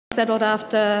Settled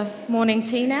after morning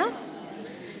tea now.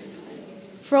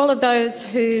 For all of those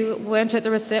who weren't at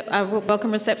the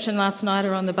welcome reception last night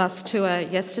or on the bus tour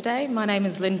yesterday, my name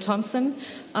is Lyn Thompson.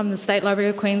 I'm the State Library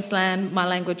of Queensland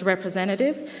MyLanguage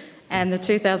representative and the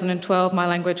 2012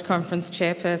 MyLanguage Conference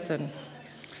Chairperson.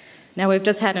 Now, we've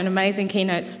just had an amazing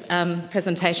keynote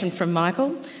presentation from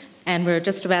Michael, and we're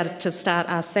just about to start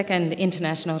our second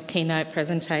international keynote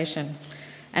presentation.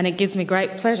 And it gives me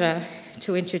great pleasure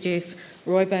to introduce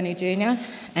Roy Boney Jr.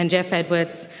 and Jeff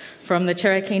Edwards from the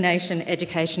Cherokee Nation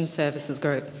Education Services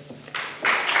Group.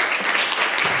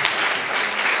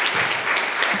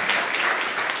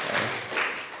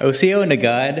 Oseo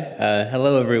Nagad.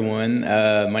 Hello, everyone.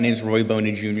 My name is Roy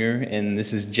Boney Jr., and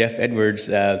this is Jeff Edwards.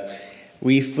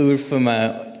 We flew from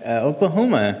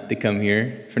Oklahoma to come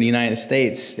here from the United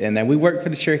States, and we work for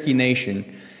the Cherokee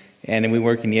Nation. And we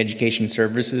work in the Education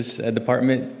Services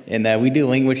Department, and we do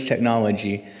language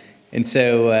technology. And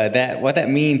so what that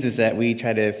means is that we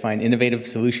try to find innovative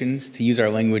solutions to use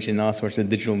our language in all sorts of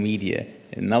digital media.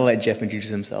 And I'll let Jeff introduce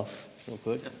himself real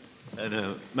quick.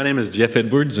 My name is Jeff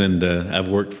Edwards, and I've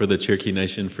worked for the Cherokee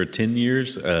Nation for 10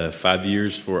 years, 5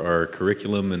 years for our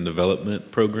curriculum and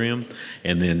development program,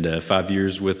 and then 5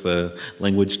 years with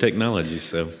language technology.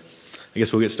 So I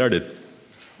guess we'll get started.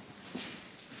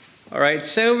 All right,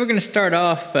 so we're going to start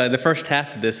off, the first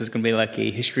half of this is going to be like a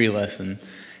history lesson,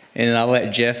 and I'll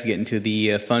let Jeff get into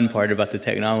the fun part about the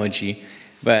technology.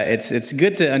 But it's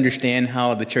good to understand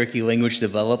how the Cherokee language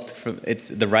developed,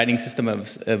 the writing system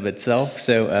of itself.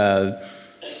 So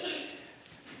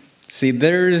see,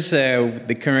 there's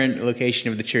the current location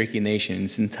of the Cherokee Nation.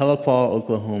 It's in Tahlequah,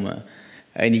 Oklahoma.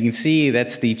 And you can see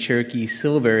that's the Cherokee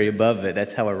syllabary above it.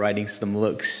 That's how our writing system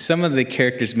looks. Some of the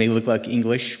characters may look like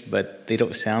English, but they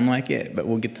don't sound like it. But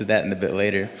we'll get to that in a bit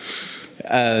later.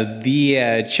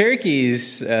 The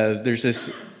Cherokees, there's this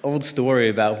old story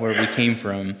about where we came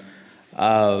from.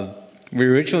 We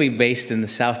were originally based in the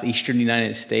southeastern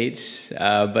United States,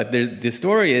 but the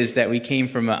story is that we came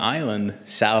from an island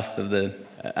south of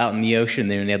out in the ocean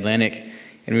there in the Atlantic,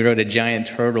 and we rode a giant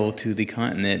turtle to the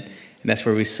continent. And that's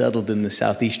where we settled in the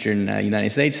southeastern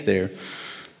United States there.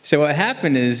 So what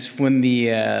happened is when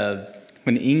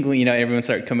England, everyone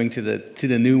started coming to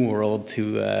the New World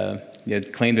to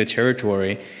claim the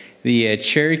territory, the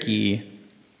Cherokee,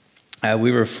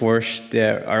 we were forced.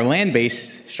 Our land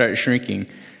base started shrinking.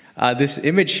 This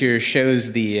image here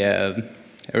shows the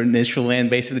initial land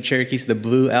base of the Cherokees, the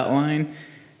blue outline,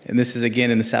 and this is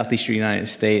again in the southeastern United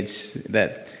States.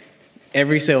 That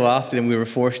every so often, we were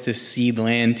forced to cede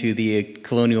land to the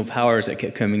colonial powers that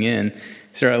kept coming in.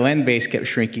 So our land base kept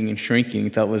shrinking and shrinking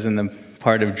until it was in the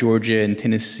part of Georgia and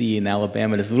Tennessee and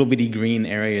Alabama, this little bitty green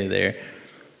area there.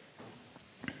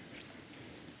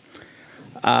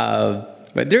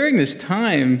 But during this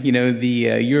time,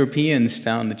 the Europeans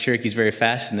found the Cherokees very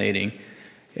fascinating.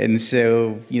 And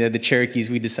so, the Cherokees,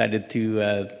 we decided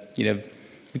to,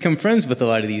 become friends with a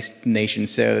lot of these nations.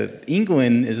 So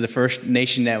England is the first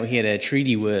nation that we had a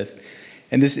treaty with.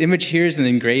 And this image here is an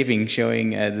engraving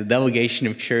showing the delegation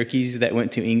of Cherokees that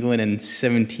went to England in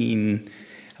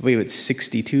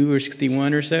 62 or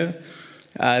 61 or so.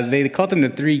 They called them the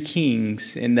Three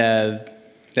Kings, and that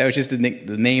was just the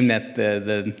name that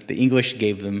the English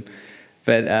gave them.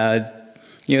 But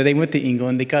they went to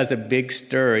England. They caused a big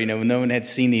stir. No one had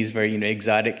seen these very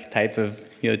exotic type of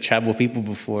tribal people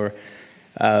before.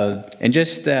 And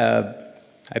just, I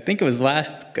think it was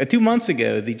 2 months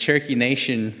ago, the Cherokee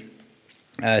Nation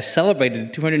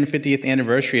celebrated the 250th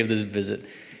anniversary of this visit.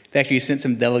 They actually sent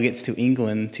some delegates to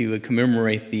England to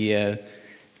commemorate the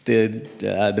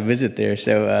visit there.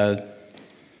 So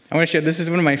I want to show, this is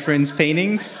one of my friend's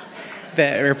paintings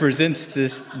that represents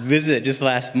this visit just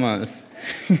last month.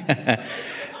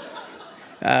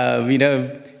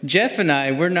 Jeff and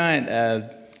I, we're not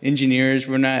engineers,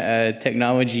 we're not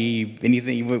technology,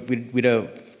 anything, we don't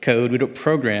code, we don't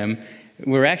program.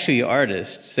 We're actually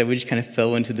artists, so we just kind of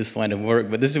fell into this line of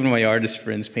work. But this is one of my artist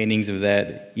friends' paintings of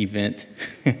that event.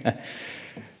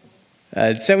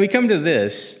 So we come to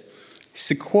this.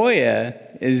 Sequoia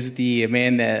is the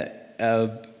man that,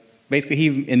 basically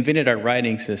he invented our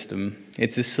writing system.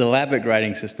 It's a syllabic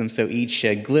writing system, so each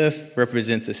glyph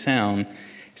represents a sound.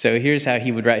 So here's how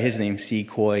he would write his name,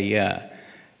 Sequoia.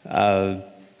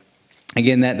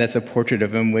 Again, that's a portrait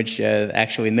of him, which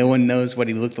actually no one knows what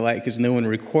he looked like because no one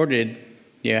recorded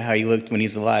how he looked when he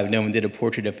was alive. No one did a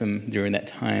portrait of him during that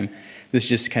time. This is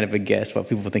just kind of a guess what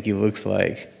people think he looks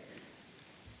like.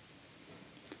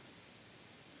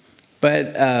 But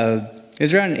it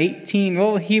was around he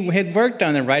had worked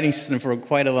on the writing system for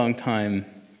quite a long time.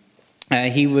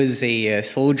 He was a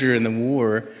soldier in the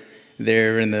war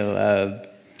there in the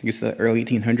I guess the early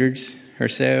 1800s or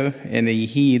so, and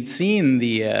he had seen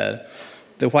the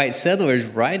white settlers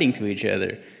writing to each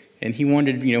other, and he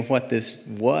wondered, what this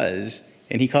was,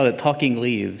 and he called it talking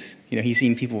leaves. He's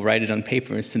seen people write it on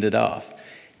paper and send it off,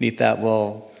 and he thought,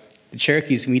 well, the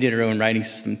Cherokees, we did our own writing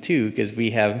system too, because we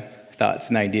have thoughts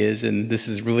and ideas, and this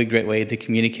is a really great way to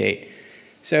communicate.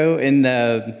 So,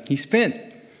 he spent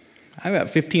about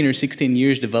 15 or 16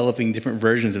 years developing different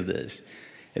versions of this.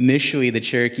 Initially, the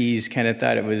Cherokees kind of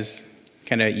thought it was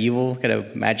kind of evil, kind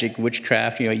of magic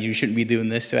witchcraft, you shouldn't be doing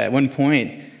this. So at one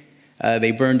point,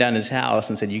 they burned down his house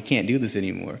and said, you can't do this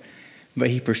anymore. But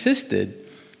he persisted.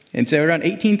 And so around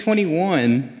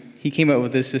 1821, he came up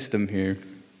with this system here.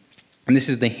 And this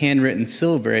is the handwritten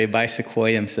syllabary by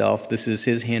Sequoyah himself. This is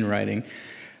his handwriting.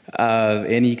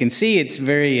 And you can see it's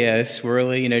very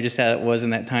swirly, just how it was in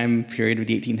that time period of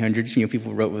the 1800s.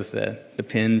 People wrote with the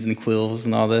pens and quills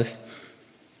and all this.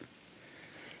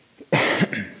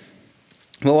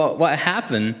 Well, what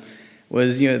happened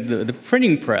was, the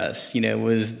printing press,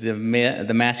 was the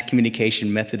mass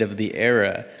communication method of the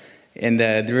era. And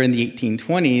during the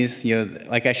 1820s,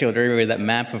 like I showed earlier, that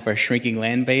map of our shrinking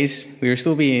land base, we were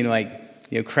still being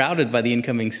crowded by the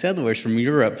incoming settlers from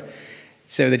Europe.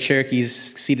 So the Cherokees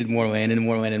ceded more land and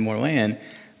more land and more land.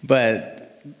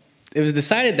 But it was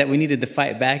decided that we needed to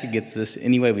fight back against this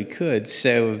any way we could.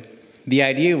 So the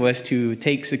idea was to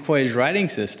take Sequoyah's writing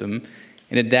system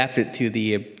and adapt it to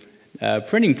the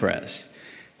printing press.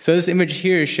 So this image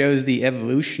here shows the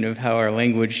evolution of how our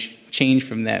language changed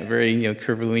from that very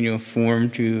curvilinear form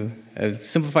to a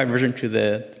simplified version to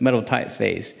the metal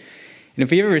typeface. And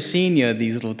if you've ever seen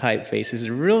these little typefaces,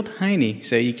 they're real tiny.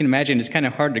 So you can imagine it's kind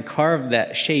of hard to carve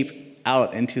that shape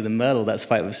out into the metal. That's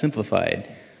why it was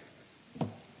simplified.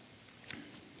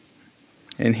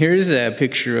 And here's a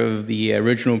picture of the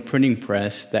original printing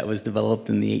press that was developed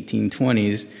in the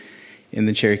 1820s in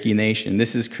the Cherokee Nation.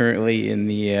 This is currently in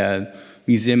the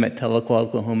museum at Tahlequah,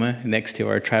 Oklahoma, next to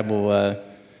our tribal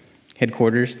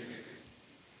headquarters.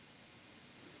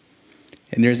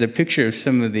 And there's a picture of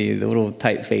some of the little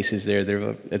typefaces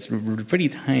there. It's pretty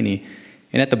tiny.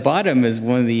 And at the bottom is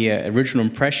one of the original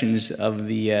impressions of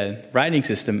the writing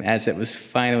system as it was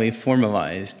finally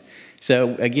formalized.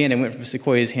 So again, it went from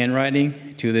Sequoyah's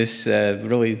handwriting to this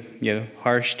really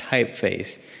harsh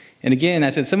typeface. And again, I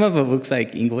said some of it looks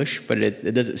like English, but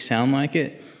it doesn't sound like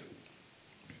it.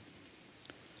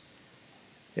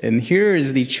 And here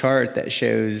is the chart that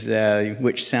shows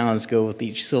which sounds go with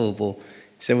each syllable.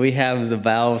 So we have the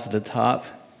vowels at the top,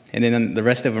 and then the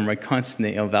rest of them are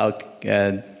consonant vowel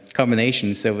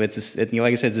combinations. So it's like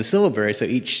I said, it's a syllabary, so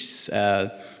each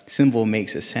symbol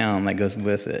makes a sound that goes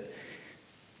with it.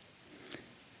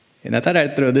 And I thought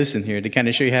I'd throw this in here to kind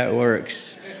of show you how it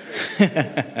works.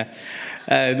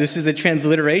 This is a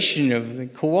transliteration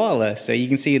of koala. So you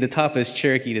can see at the top is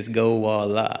Cherokee, this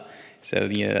go-wa-la. So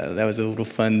that was a little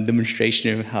fun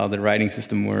demonstration of how the writing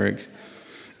system works.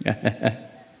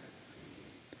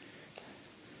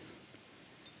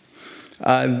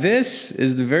 This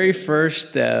is the very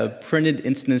first printed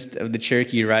instance of the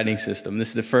Cherokee writing system. This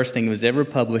is the first thing that was ever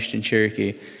published in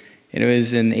Cherokee, and it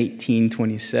was in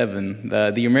 1827.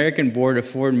 The American Board of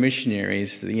Foreign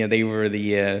Missionaries, they were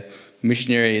the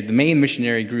main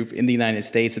missionary group in the United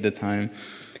States at the time,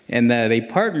 and they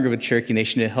partnered with Cherokee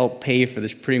Nation to help pay for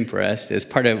this printing press. As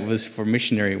part of it was for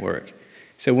missionary work.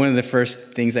 So one of the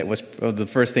first things that was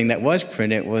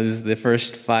printed was the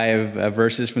first 5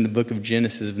 verses from the book of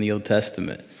Genesis in the Old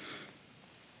Testament.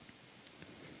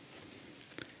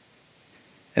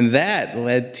 And that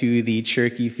led to the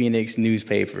Cherokee Phoenix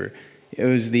newspaper. It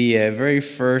was the very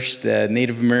first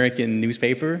Native American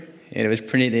newspaper, and it was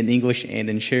printed in English and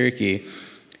in Cherokee.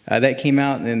 That came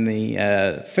out in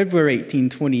the February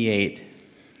 1828.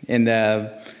 And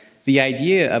the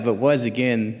idea of it was to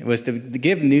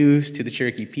give news to the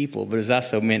Cherokee people, but it was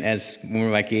also meant as more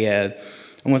like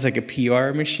almost like a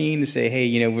PR machine to say,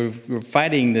 hey, we're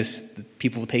fighting this,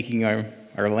 people taking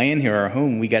our land here, our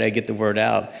home, we got to get the word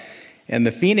out. And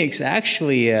the Phoenix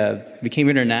actually became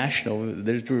international.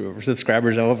 There's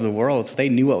subscribers all over the world, so they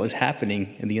knew what was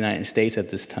happening in the United States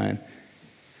at this time.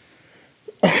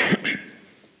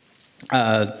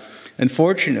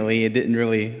 Unfortunately, it didn't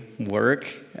really work.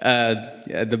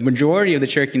 The majority of the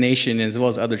Cherokee Nation, as well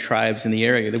as other tribes in the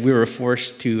area, we were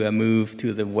forced to move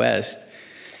to the west.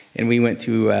 And we went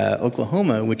to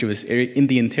Oklahoma, which was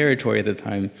Indian territory at the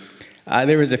time.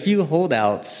 There was a few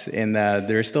holdouts, and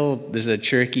there's a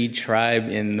Cherokee tribe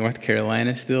in North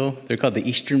Carolina still. They're called the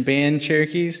Eastern Band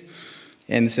Cherokees.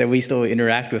 And so we still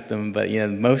interact with them, but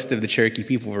most of the Cherokee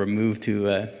people were moved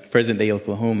to present-day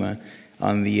Oklahoma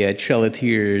on the Trail of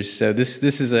Tears. So this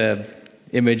is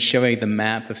image showing the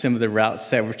map of some of the routes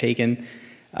that were taken.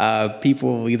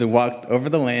 People either walked over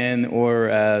the land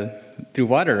or through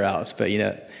water routes, but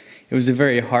it was a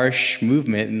very harsh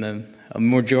movement, and a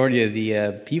majority of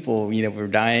the people were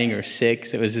dying or sick.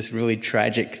 So it was this really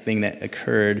tragic thing that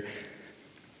occurred.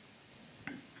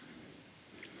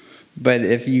 But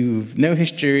if you know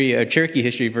history, Cherokee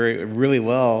history really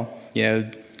well,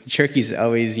 Cherokees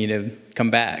always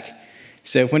come back.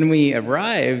 So when we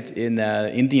arrived in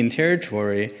Indian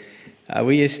Territory,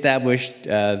 we established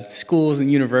schools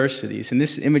and universities. And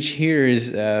this image here is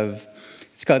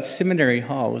it's called Seminary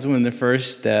Hall. It was one of the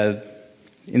first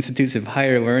institutes of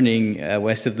higher learning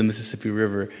west of the Mississippi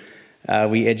River.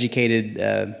 We educated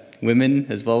women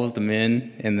as well as the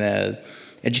men, and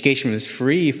education was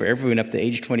free for everyone up to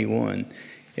age 21.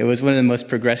 It was one of the most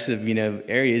progressive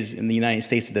areas in the United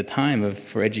States at the time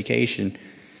for education.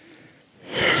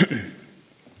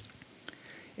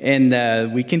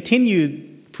 And we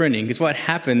continued printing, because what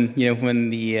happened, when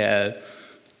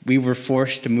we were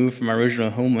forced to move from our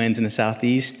original homelands in the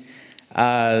Southeast,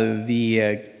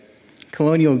 the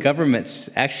colonial governments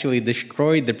actually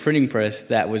destroyed the printing press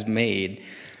that was made.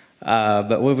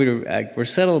 But when we were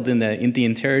settled in the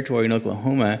Indian Territory in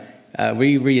Oklahoma,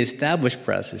 we reestablished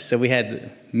presses. So we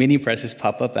had many presses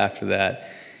pop up after that.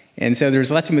 And so there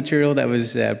was lots of material that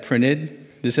was printed.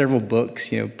 There's several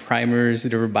books, primers,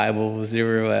 there were Bibles, there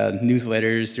were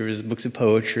newsletters, there was books of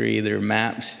poetry, there were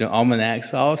maps,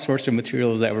 almanacs, all sorts of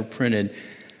materials that were printed.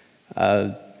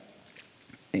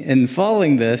 And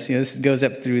following this, this goes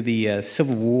up through the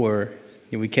Civil War.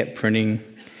 We kept printing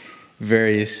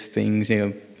various things.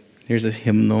 Here's a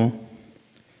hymnal.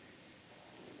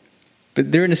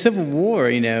 But during the Civil War,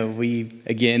 we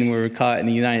again were caught in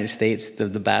the United States,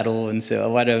 the battle, and so a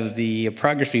lot of the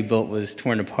progress we built was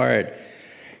torn apart.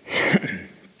 And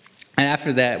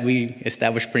after that, we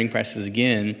established printing presses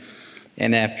again.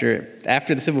 And after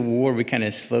the Civil War, we kind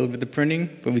of slowed with the printing,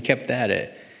 but we kept at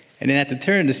it. And then at the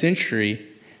turn of the century,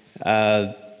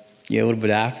 a little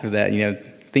bit after that,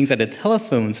 things like the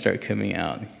telephone start coming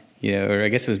out, or I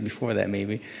guess it was before that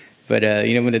maybe. But,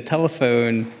 when the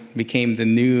telephone became the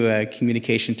new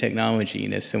communication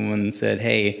technology, someone said,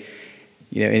 hey,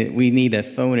 we need a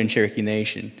phone in Cherokee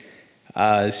Nation.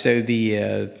 So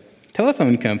the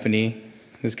telephone company,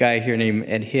 this guy here named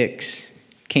Ed Hicks,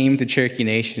 came to Cherokee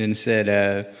Nation and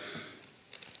said,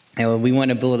 we want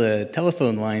to build a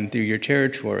telephone line through your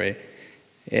territory.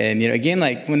 And, again,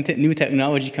 like when new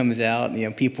technology comes out,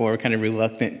 people are kind of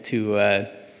reluctant to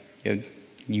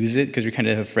use it because they're kind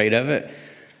of afraid of it.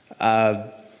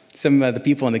 Some of the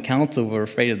people on the council were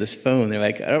afraid of this phone. They're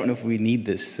like, I don't know if we need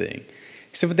this thing.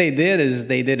 So what they did is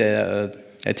they did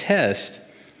a test.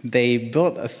 They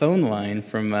built a phone line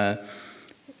from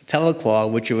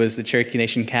Tahlequah, which was the Cherokee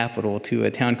Nation capital, to a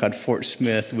town called Fort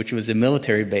Smith, which was a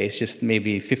military base just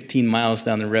maybe 15 miles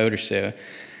down the road or so.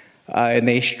 And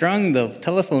they strung the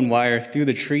telephone wire through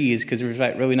the trees because there was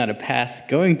really not a path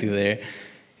going through there.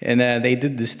 And they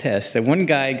did this test. So one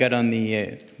guy got on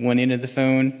the one end of the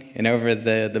phone, and over at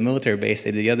the military base,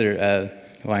 they did the other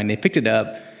line. They picked it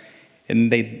up,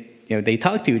 and they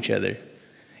talked to each other.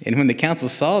 And when the council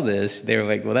saw this, they were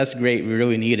like, well, that's great. We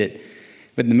really need it.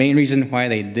 But the main reason why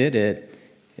they did it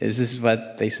is this is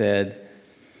what they said.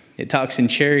 It talks in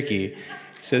Cherokee.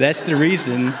 So that's the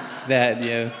reason that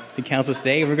the council said,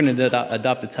 hey, we're going to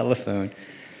adopt a telephone.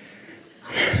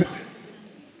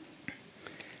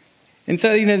 And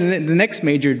so, the next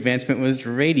major advancement was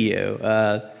radio.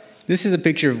 This is a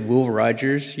picture of Will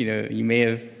Rogers. You may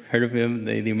have heard of him,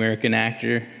 the American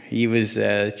actor. He was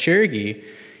Cherokee,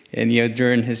 and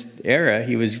during his era,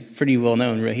 he was pretty well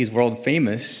known. He's world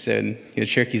famous, and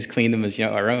Cherokees claimed him as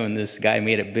our own. This guy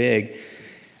made it big,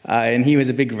 and he was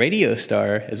a big radio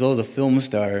star as well as a film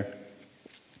star.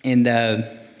 And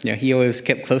he always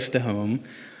kept close to home.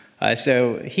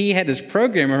 So he had this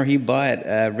program where he bought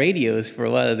radios for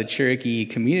a lot of the Cherokee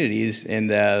communities,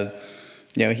 and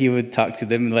he would talk to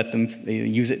them and let them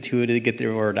use it to get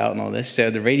their word out and all this. So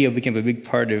the radio became a big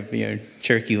part of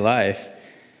Cherokee life.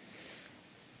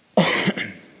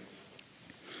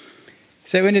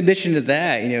 So in addition to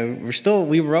that,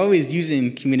 we were always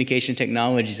using communication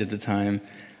technologies at the time.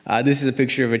 This is a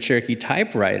picture of a Cherokee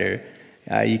typewriter.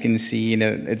 You can see,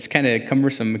 it's kind of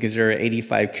cumbersome because there are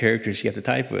 85 characters you have to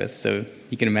type with. So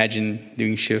you can imagine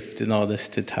doing shift and all this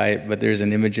to type, but there's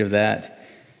an image of that.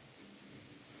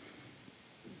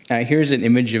 Here's an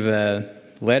image of a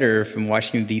letter from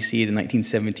Washington, D.C. in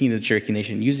 1917 to the Cherokee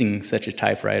Nation using such a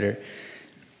typewriter.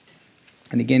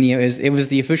 And again, it was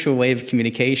the official way of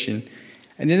communication.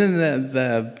 And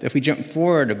then if we jump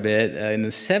forward a bit, in the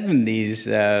 70s,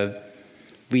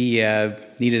 we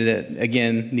needed,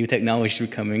 again, new technologies were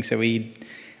coming, so we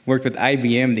worked with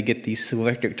IBM to get the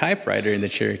electric typewriter in the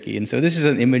Cherokee. And so this is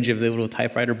an image of the little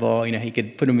typewriter ball. You know, he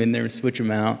could put them in there and switch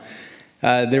them out.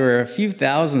 There were a few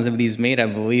thousands of these made, I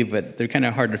believe, but they're kind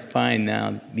of hard to find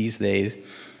now these days.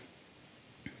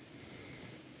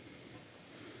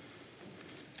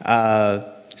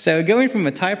 So going from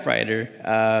a typewriter,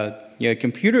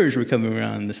 computers were coming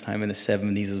around this time in the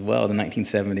 70s as well, the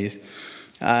 1970s.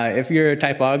 If you're a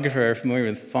typographer or familiar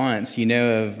with fonts, you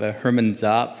know of Herman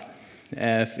Zopp.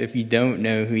 If you don't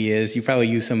know who he is, you probably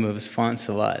use some of his fonts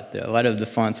a lot. A lot of the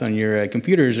fonts on your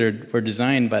computers were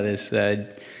designed by this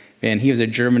man. He was a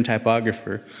German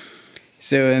typographer.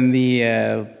 So in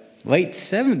the late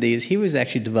 70s, he was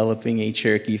actually developing a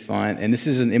Cherokee font, and this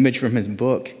is an image from his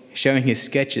book showing his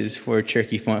sketches for a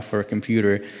Cherokee font for a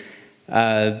computer.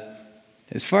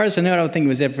 As far as I know, I don't think it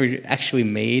was ever actually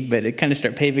made, but it kind of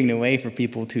started paving the way for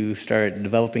people to start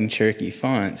developing Cherokee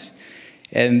fonts.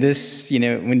 And this,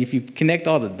 if you connect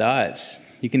all the dots,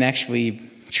 you can actually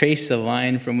trace the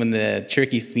line from when the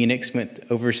Cherokee Phoenix went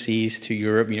overseas to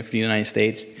Europe, for the United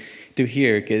States, to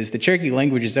here, because the Cherokee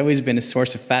language has always been a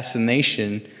source of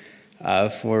fascination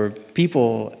for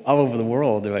people all over the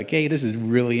world. They're like, hey, this is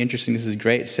really interesting, this is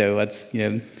great, so let's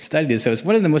study this. So it's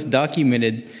one of the most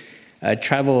documented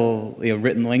tribal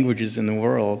written languages in the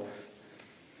world.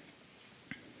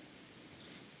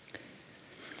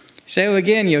 So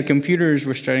again, computers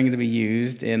were starting to be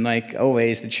used, and like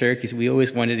always, the Cherokees, we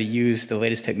always wanted to use the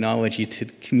latest technology to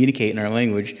communicate in our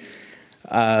language.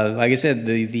 Like I said,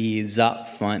 the Zopp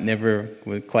font never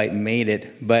quite made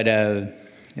it, but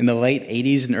in the late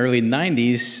 80s and early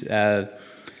 90s,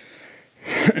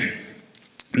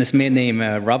 this man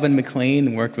named Robin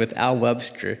McLean worked with Al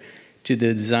Webster to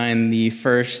design the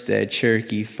first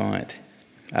Cherokee font.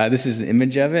 This is an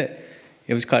image of it.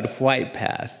 It was called White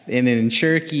Path. And in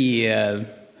Cherokee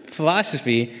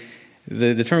philosophy,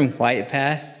 the term white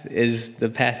path is the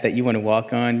path that you want to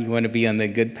walk on. You want to be on the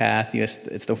good path.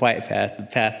 It's the white path, the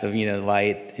path of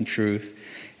light and truth.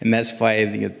 And that's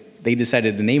why they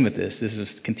decided to name it this. This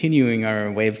was continuing our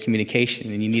way of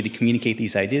communication, and you need to communicate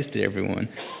these ideas to everyone.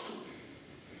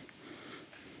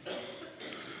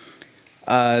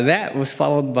 That was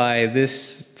followed by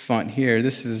this font here.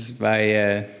 This is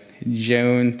by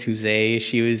Joan Touzé.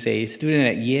 She was a student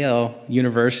at Yale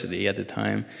University at the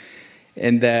time.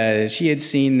 And she had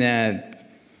seen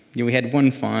that we had one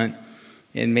font,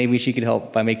 and maybe she could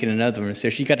help by making another one.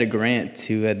 So she got a grant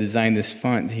to design this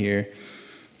font here.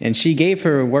 And she gave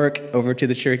her work over to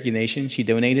the Cherokee Nation. She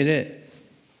donated it.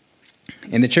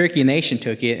 And the Cherokee Nation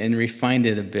took it and refined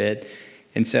it a bit.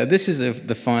 And so this is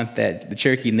the font that the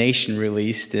Cherokee Nation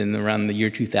released in around the year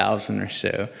 2000 or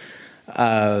so.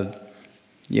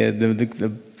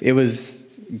 It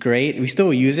was great. We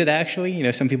still use it, actually.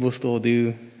 Some people still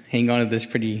do hang on to this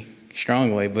pretty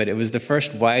strongly, but it was the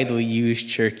first widely used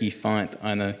Cherokee font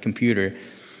on a computer.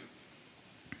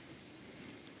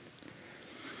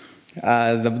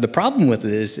 The problem with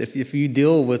it is if you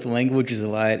deal with languages a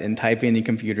lot and type in your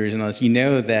computers and all this, you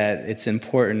know that it's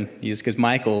important, because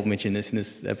Michael mentioned this in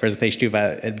his presentation too,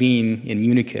 about it being in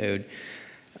Unicode.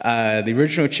 The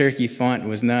original Cherokee font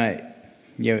was not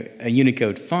a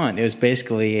Unicode font. It was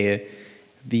basically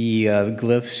the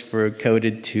glyphs were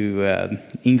coded to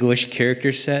English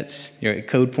character sets,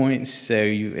 code points. So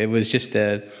it was just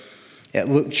it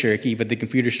looked Cherokee, but the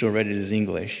computer still read it as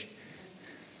English.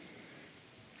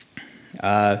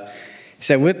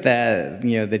 So with that,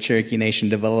 the Cherokee Nation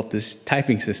developed this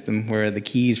typing system where the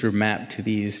keys were mapped to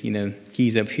these,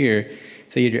 keys up here.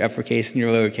 So you had your uppercase and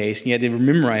your lowercase, and you had to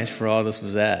memorize where all this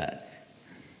was at.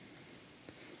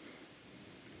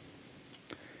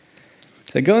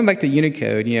 So going back to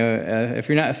Unicode, if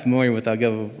you're not familiar with, I'll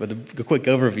go with a quick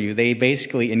overview. They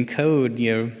basically encode,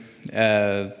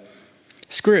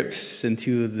 scripts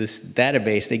into this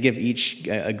database. They give each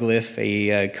a glyph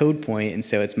a code point, and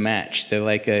so it's matched. So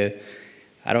like I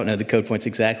don't know the code points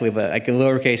exactly, but like a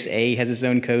lowercase a has its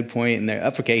own code point, and the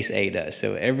uppercase a does.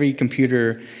 So every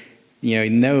computer,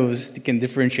 can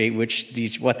differentiate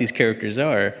what these characters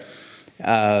are.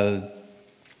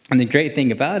 And the great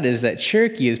thing about it is that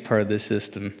Cherokee is part of this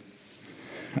system.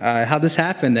 How this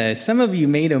happened, some of you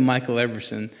may know Michael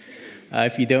Everson.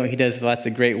 If you don't, he does lots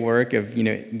of great work of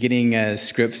getting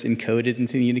scripts encoded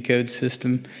into the Unicode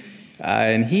system.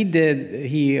 And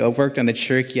he worked on the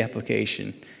Cherokee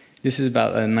application. This is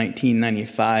about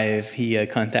 1995. He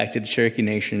contacted the Cherokee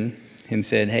Nation and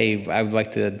said, hey, I would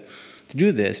like to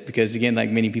do this, because again, like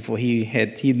many people,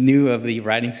 he knew of the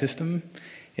writing system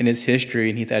in his history,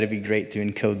 and he thought it'd be great to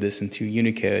encode this into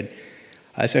Unicode.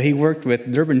 So he worked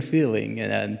with Durbin Feeling,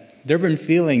 and Durbin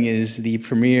Feeling is the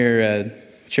premier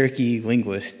Cherokee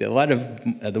linguist. A lot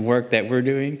of the work that we're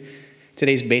doing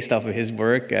today is based off of his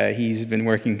work. He's been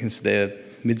working since the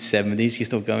mid-70s. He's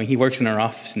still going. He works in our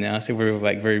office now, so we're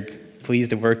very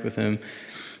pleased to work with him.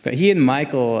 But he and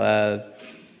Michael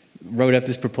wrote up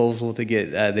this proposal to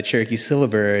get the Cherokee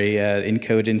syllabary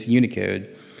encoded into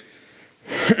Unicode.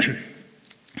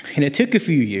 And it took a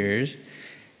few years.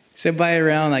 So by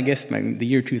around, I guess, the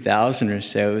year 2000 or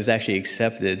so, it was actually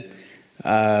accepted.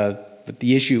 But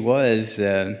the issue was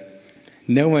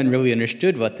no one really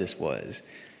understood what this was.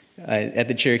 At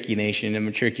the Cherokee Nation, and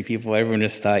the Cherokee people, everyone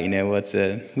just thought,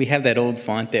 we have that old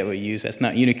font that we use, that's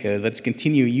not Unicode, let's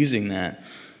continue using that.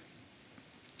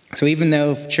 So even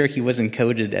though Cherokee wasn't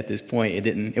coded at this point,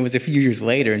 it was a few years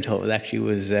later until it actually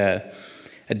was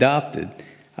adopted.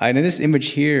 And this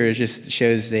image here just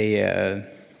shows the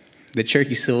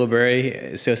Cherokee syllabary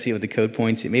associated with the code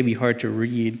points. It may be hard to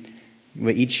read,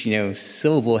 but each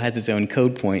syllable has its own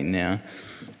code point now.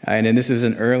 And then this was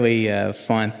an early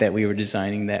font that we were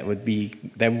designing that would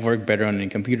work better on a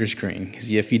computer screen.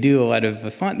 Because if you do a lot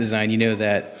of font design, you know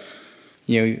that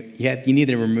you need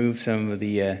to remove some of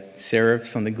the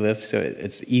serifs on the glyphs so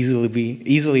it's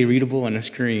easily readable on a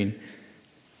screen.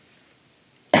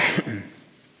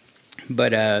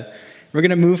 But we're going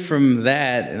to move from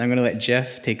that, and I'm going to let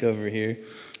Jeff take over here.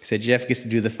 So Jeff gets to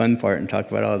do the fun part and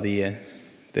talk about all the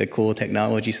cool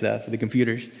technology stuff for the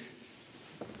computers.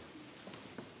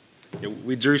 Yeah,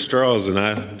 we drew straws, and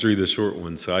I drew the short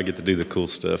one, so I get to do the cool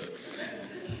stuff.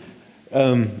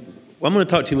 I'm going to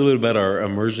talk to you a little bit about our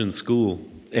immersion school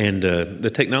and the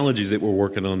technologies that we're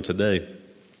working on today.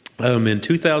 In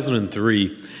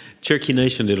 2003, Cherokee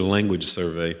Nation did a language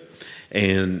survey,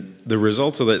 and the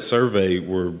results of that survey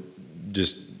were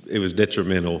it was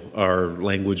detrimental. Our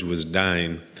language was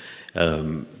dying.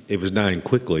 It was dying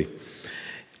quickly.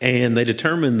 And they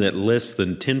determined that less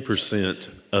than 10%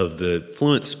 of the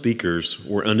fluent speakers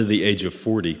were under the age of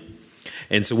 40.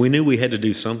 And so we knew we had to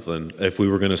do something if we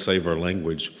were going to save our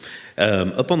language.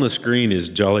 Up on the screen is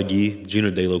Jalagi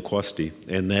Junadelo Kwasti,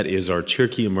 and that is our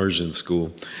Cherokee Immersion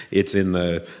School. It's in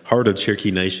the heart of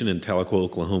Cherokee Nation in Tahlequah,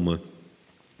 Oklahoma.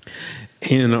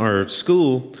 And our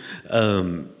school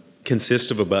consists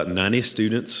of about 90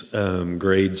 students,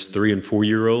 grades 3 and 4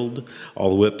 year old, all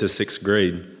the way up to 6th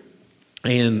grade.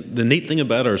 And the neat thing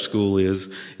about our school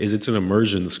is it's an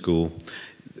immersion school.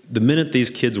 The minute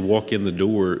these kids walk in the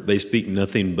door, they speak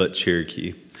nothing but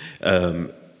Cherokee.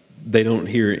 They don't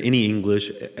hear any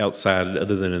English outside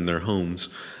other than in their homes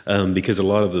because a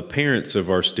lot of the parents of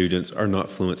our students are not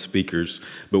fluent speakers.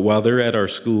 But while they're at our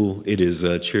school, it is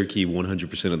Cherokee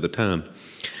 100% of the time.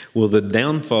 Well, the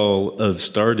downfall of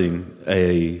starting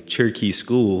a Cherokee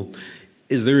school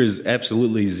is there is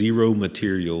absolutely zero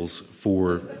materials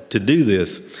to do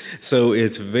this. So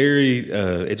it's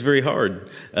very hard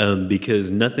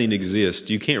because nothing exists.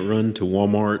 You can't run to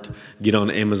Walmart, get on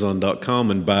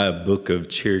Amazon.com and buy a book of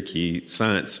Cherokee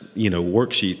science,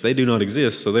 worksheets. They do not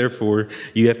exist. So therefore,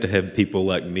 you have to have people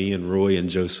like me and Roy and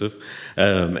Joseph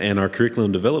and our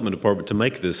curriculum development department to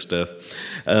make this stuff.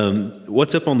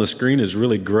 What's up on the screen is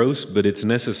really gross, but it's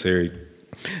necessary.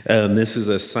 This is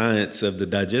a science of the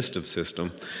digestive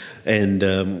system.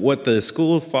 And what the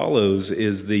school follows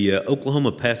is the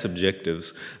Oklahoma Pass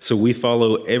Objectives. So we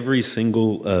follow every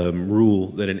single rule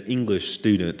that an English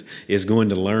student is going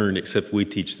to learn, except we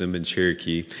teach them in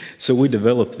Cherokee. So we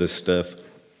develop this stuff.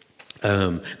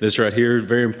 This right here,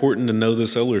 very important to know the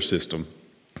solar system.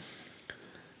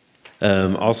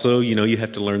 Also, you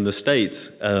have to learn the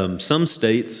states. Some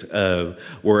states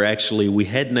we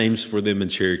had names for them in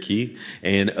Cherokee,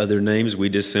 and other names we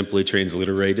just simply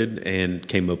transliterated and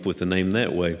came up with a name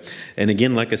that way. And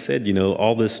again, like I said,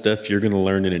 all this stuff you're going to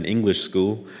learn in an English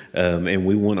school, and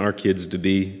we want our kids to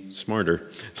be smarter.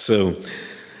 So,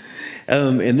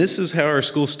 and this is how our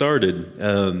school started.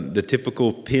 The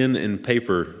typical pen and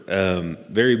paper,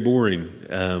 very boring.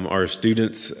 Our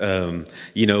students,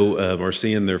 are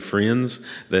seeing their friends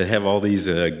that have all these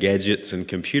gadgets and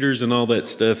computers and all that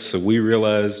stuff. So we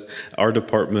realized our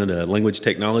department, language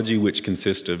technology, which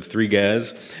consists of 3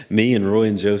 guys, me and Roy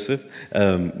and Joseph,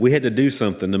 we had to do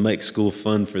something to make school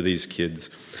fun for these kids.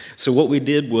 So what we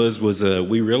did was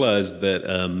we realized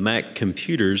that Mac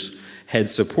computers had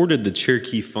supported the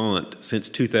Cherokee font since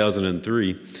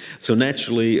 2003. So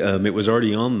naturally, it was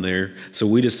already on there. So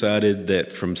we decided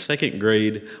that from 2nd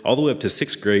grade all the way up to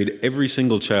 6th grade, every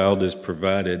single child is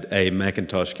provided a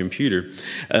Macintosh computer.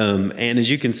 And as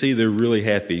you can see, they're really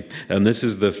happy. This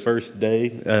is the first day.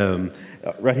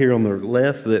 right here on the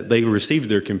left, that they received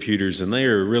their computers, and they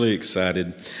are really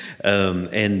excited.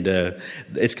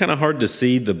 It's kind of hard to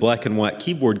see the black and white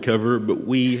keyboard cover, but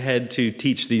we had to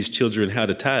teach these children how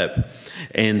to type.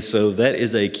 And so that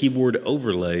is a keyboard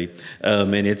overlay,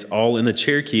 and it's all in the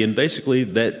Cherokee, and basically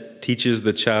that teaches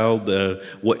the child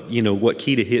what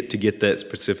key to hit to get that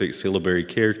specific syllabary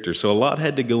character. So a lot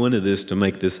had to go into this to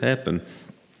make this happen.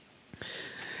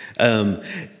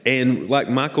 And like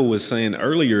Michael was saying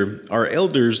earlier, our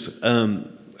elders,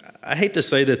 I hate to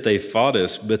say that they fought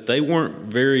us, but they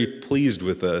weren't very pleased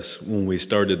with us when we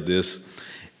started this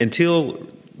until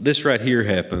this right here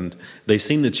happened. They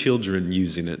seen the children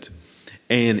using it,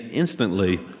 and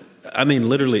instantly, I mean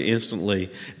literally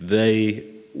instantly, they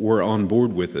were on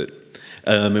board with it.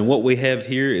 And what we have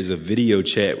here is a video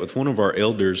chat with one of our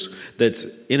elders that's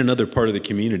in another part of the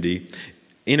community,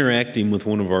 interacting with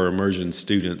one of our immersion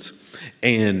students.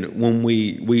 And when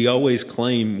we always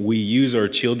claim we use our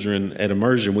children at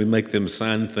immersion, we make them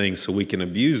sign things so we can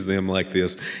abuse them like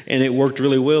this. And it worked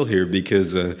really well here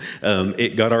because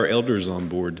it got our elders on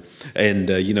board. And,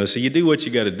 so you do what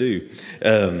you got to do.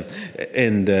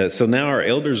 So now our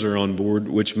elders are on board,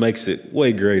 which makes it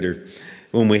way greater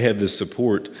when we have this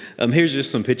support. Here's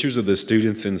just some pictures of the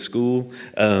students in school.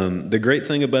 The great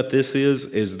thing about this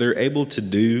is they're able to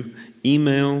do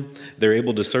email, they're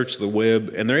able to search the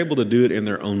web, and they're able to do it in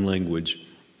their own language.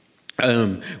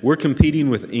 We're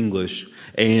competing with English,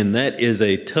 and that is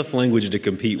a tough language to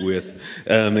compete with,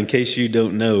 in case you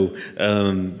don't know,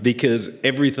 because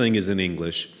everything is in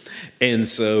English. And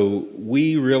so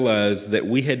we realized that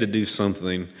we had to do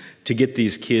something to get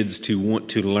these kids to want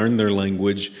to learn their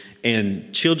language.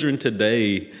 And children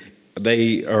today,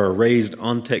 they are raised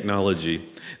on technology.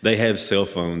 They have cell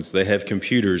phones, they have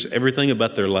computers. Everything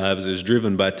about their lives is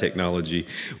driven by technology.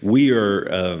 We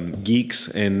are geeks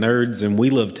and nerds, and we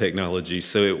love technology,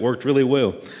 so it worked really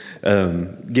well,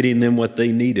 getting them what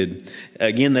they needed.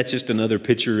 Again, that's just another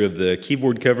picture of the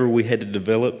keyboard cover we had to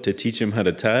develop to teach them how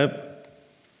to type.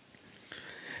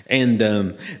 And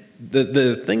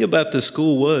the thing about the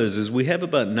school is we have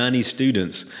about 90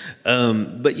 students.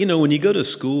 But, when you go to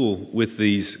school with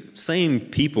these same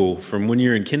people from when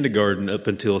you're in kindergarten up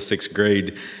until 6th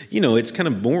grade, it's kind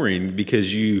of boring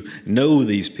because you know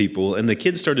these people, and the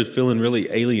kids started feeling really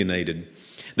alienated.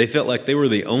 They felt like they were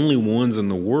the only ones in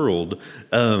the world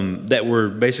that were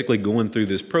basically going through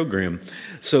this program.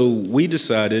 So we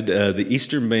decided, the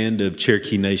Eastern Band of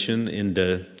Cherokee Nation in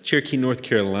Cherokee, North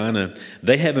Carolina,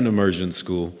 they have an immersion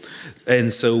school.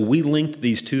 And so we linked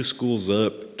these two schools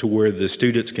up to where the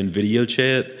students can video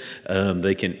chat,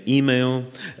 they can email,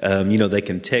 they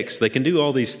can text, they can do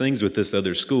all these things with this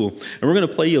other school. And we're going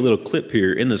to play you a little clip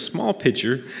here. In the small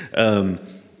picture,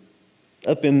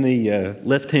 up in the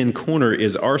left-hand corner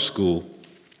is our school.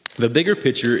 The bigger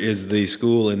picture is the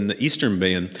school in the Eastern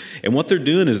Band. And what they're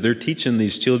doing is they're teaching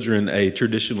these children a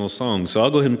traditional song. So I'll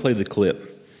go ahead and play the clip.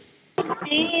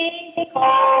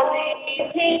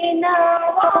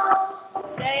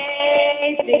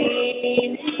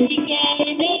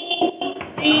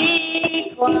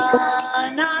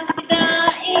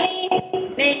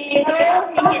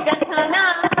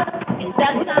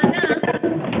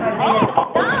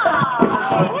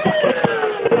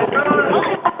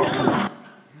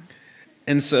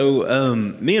 And so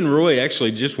me and Roy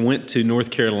actually just went to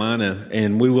North Carolina,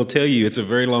 and we will tell you it's a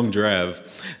very long drive.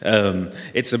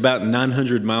 It's about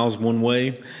 900 miles one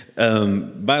way.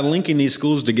 By linking these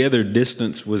schools together,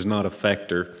 distance was not a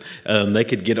factor. They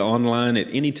could get online at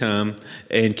any time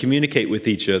and communicate with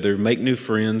each other, make new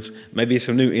friends, maybe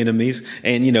some new enemies,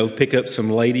 and, pick up some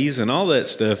ladies and all that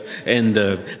stuff. And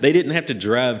they didn't have to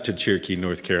drive to Cherokee,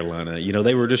 North Carolina.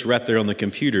 They were just right there on the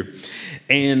computer.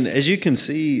 And as you can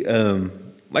see,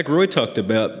 like Roy talked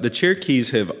about, the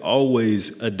Cherokees have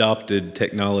always adopted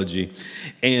technology.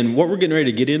 And what we're getting ready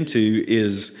to get into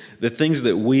is the things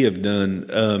that we have done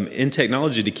in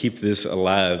technology to keep this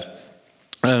alive.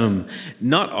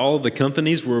 Not all the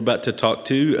companies we're about to talk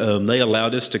to, they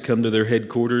allowed us to come to their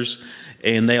headquarters,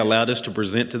 and they allowed us to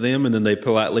present to them, and then they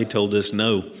politely told us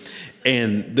no.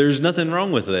 And there's nothing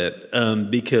wrong with that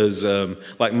because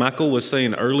like Michael was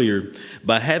saying earlier,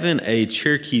 by having a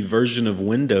Cherokee version of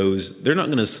Windows, they're not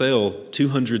going to sell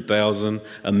 200,000,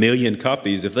 1 million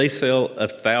copies. If they sell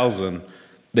 1,000,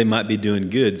 they might be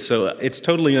doing good. So it's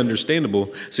totally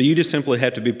understandable. So you just simply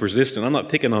have to be persistent. I'm not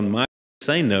picking on Mike to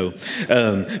say no,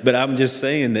 but I'm just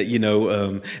saying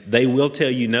that, they will tell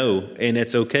you no, and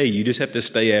it's okay. You just have to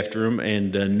stay after them,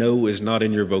 and no is not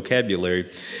in your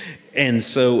vocabulary. And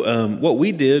so what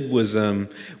we did was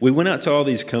we went out to all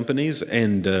these companies,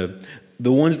 and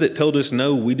The ones that told us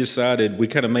no, we decided, we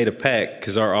kind of made a pact,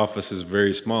 because our office is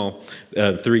very small,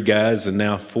 3 guys and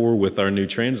now 4 with our new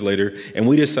translator, and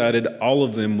we decided all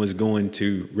of them was going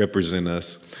to represent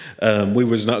us. We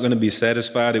was not going to be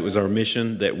satisfied. It was our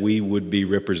mission that we would be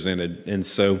represented. And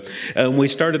so we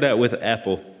started out with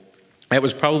Apple. That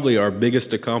was probably our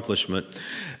biggest accomplishment.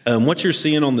 What you're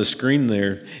seeing on the screen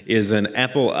there is an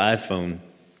Apple iPhone.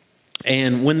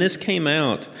 And when this came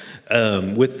out,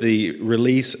 with the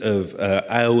release of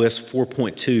iOS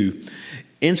 4.2,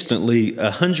 instantly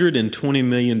 120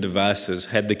 million devices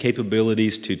had the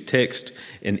capabilities to text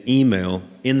and email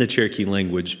in the Cherokee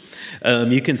language.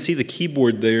 You can see the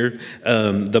keyboard there.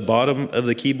 The bottom of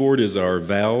the keyboard is our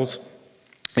vowels,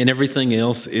 and everything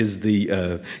else is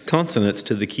the consonants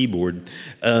to the keyboard.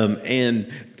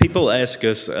 And people ask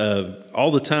us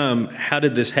all the time, how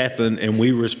did this happen? And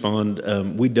we respond,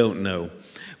 we don't know.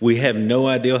 We have no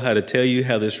idea how to tell you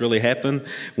how this really happened.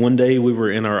 One day we were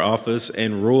in our office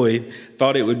and Roy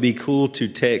thought it would be cool to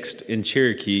text in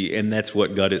Cherokee, and that's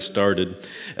what got it started.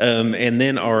 And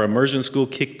then our immersion school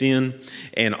kicked in,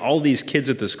 and all these kids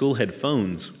at the school had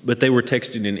phones, but they were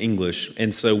texting in English.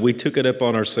 And so we took it up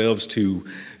on ourselves to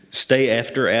stay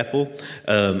after Apple.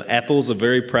 Apple's a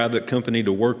very private company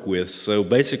to work with. So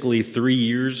basically 3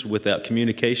 years without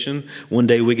communication. One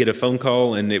day we get a phone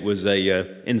call and it was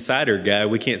a insider guy.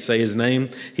 We can't say his name.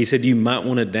 He said, you might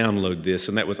want to download this.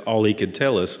 And that was all he could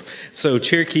tell us. So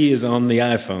Cherokee is on the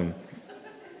iPhone.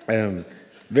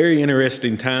 Very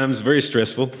interesting times, very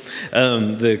stressful.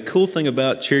 The cool thing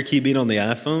about Cherokee being on the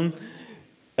iPhone,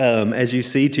 as you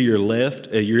see to your left,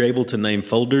 you're able to name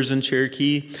folders in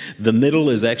Cherokee. The middle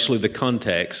is actually the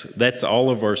contacts. That's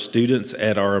all of our students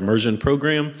at our immersion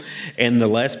program. And the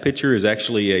last picture is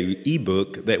actually an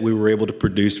ebook that we were able to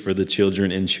produce for the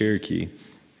children in Cherokee.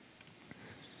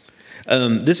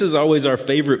 This is always our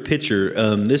favorite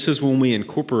picture. This is when we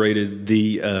incorporated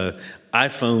the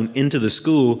iPhone into the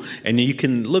school, and you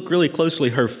can look really closely.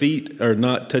 Her feet are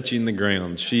not touching the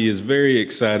ground. She is very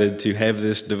excited to have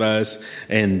this device,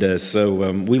 and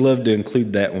so we love to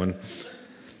include that one.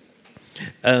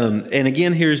 And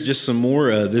again, here's just some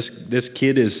more. This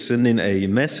kid is sending a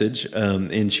message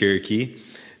in Cherokee,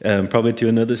 probably to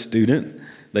another student.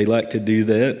 They like to do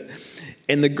that.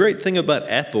 And the great thing about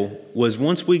Apple was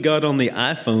once we got on the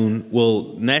iPhone,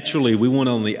 well, naturally we went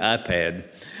on the iPad.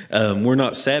 We're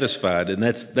not satisfied, and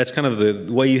that's kind of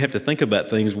the way you have to think about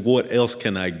things. What else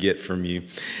can I get from you?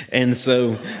 And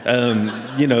so,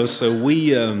 so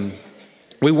we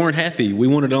weren't happy. We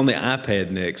wanted on the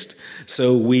iPad next.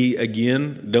 So we,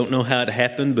 again, don't know how it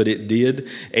happened, but it did.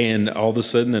 And all of a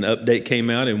sudden an update came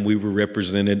out, and we were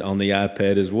represented on the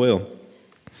iPad as well.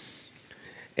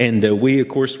 And we, of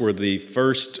course, were the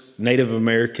first Native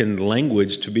American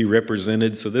language to be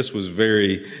represented. So this was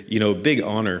very, big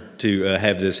honor to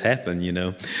have this happen,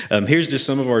 Here's just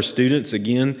some of our students.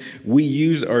 Again, we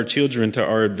use our children to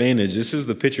our advantage. This is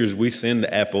the pictures we send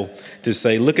to Apple to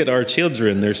say, look at our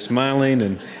children. They're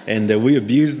smiling, and we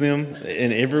abuse them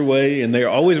in every way, and they're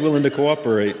always willing to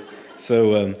cooperate.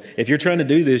 So if you're trying to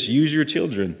do this, use your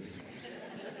children.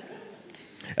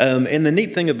 And the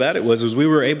neat thing about it was we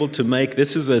were able to make,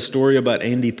 this is a story about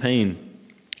Andy Payne.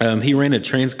 He ran a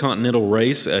transcontinental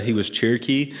race. He was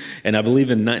Cherokee, and I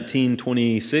believe in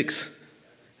 1926,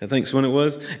 I think is when it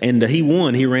was. And he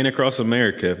won. He ran across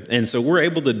America. And so we're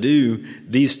able to do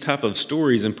these type of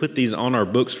stories and put these on our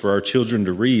books for our children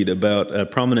to read about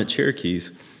prominent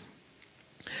Cherokees.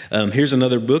 Here's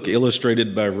another book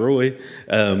illustrated by Roy.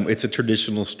 It's a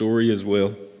traditional story as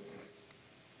well.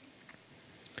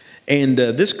 And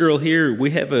this girl here,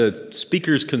 we have a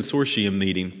speakers consortium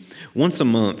meeting once a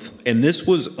month, and this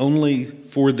was only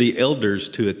for the elders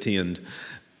to attend.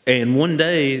 And one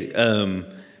day,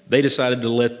 they decided to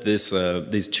let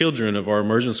these children of our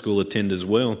immersion school attend as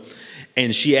well.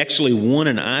 And she actually won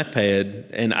an iPad,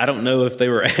 and I don't know if they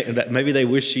were, maybe they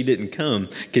wish she didn't come,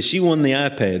 because she won the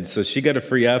iPad, so she got a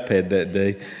free iPad that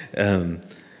day.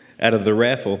 Out of the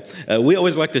raffle. We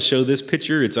always like to show this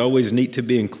picture. It's always neat to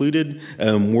be included.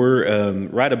 We're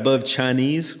right above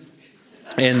Chinese.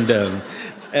 And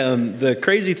the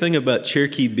crazy thing about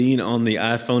Cherokee being on the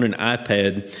iPhone and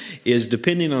iPad is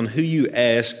depending on who you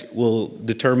ask will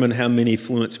determine how many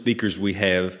fluent speakers we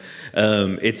have.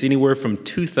 It's anywhere from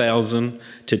 2,000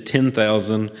 to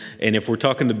 10,000, and if we're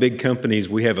talking to big companies,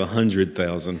 we have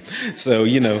 100,000. So,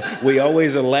 we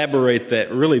always elaborate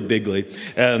that really bigly.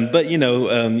 But,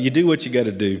 you do what you got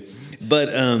to do.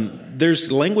 But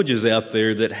there's languages out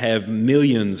there that have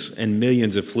millions and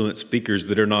millions of fluent speakers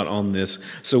that are not on this.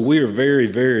 So we are very,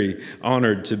 very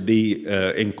honored to be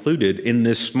included in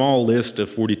this small list of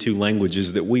 42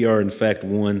 languages that we are, in fact,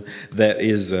 one that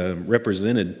is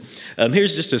represented.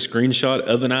 Here's just a screenshot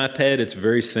of an iPad. It's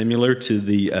very similar to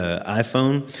the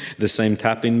iPhone, the same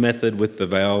typing method with the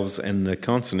vowels and the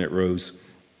consonant rows.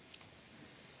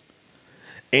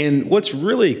 And what's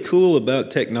really cool about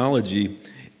technology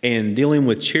and dealing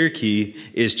with Cherokee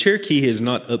is Cherokee is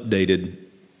not updated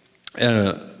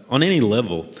on any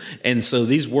level. And so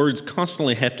these words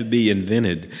constantly have to be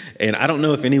invented. And I don't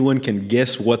know if anyone can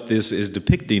guess what this is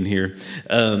depicting here.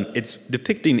 It's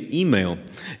depicting email.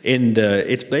 And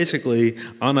it's basically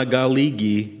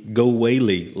anagaligi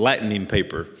goweli, lightning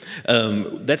paper.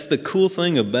 That's the cool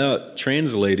thing about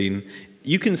translating.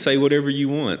 You can say whatever you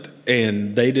want,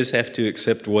 and they just have to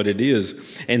accept what it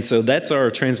is. And so that's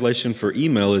our translation for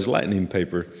email is lightning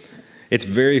paper. It's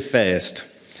very fast.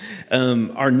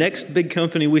 Our next big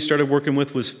company we started working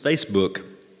with was Facebook.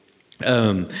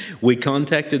 We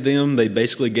contacted them. They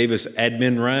basically gave us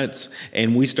admin rights,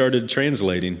 and we started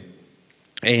translating.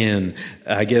 And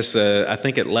I guess, I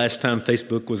think at last time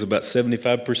Facebook was about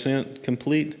 75%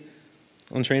 complete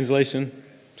on translation.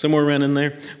 Somewhere around in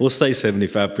there. We'll say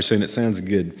 75%. It sounds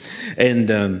good.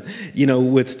 And, you know,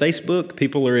 with Facebook,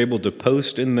 people are able to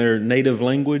post in their native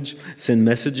language, send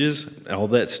messages, all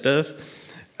that stuff.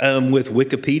 With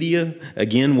Wikipedia,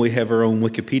 again, we have our own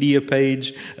Wikipedia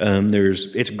page.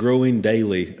 It's growing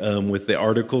daily with the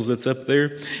articles that's up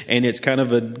there. And it's kind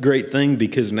of a great thing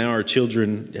because now our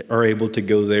children are able to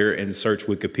go there and search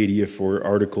Wikipedia for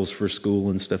articles for school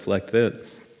and stuff like that.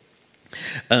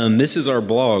 This is our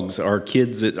blogs. Our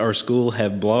kids at our school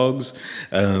have blogs.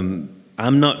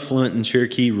 I'm not fluent in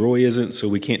Cherokee. Roy isn't, so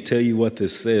we can't tell you what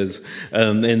this says.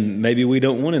 And maybe we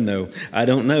don't want to know. I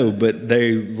don't know, but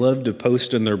they love to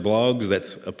post in their blogs.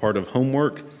 That's a part of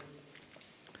homework.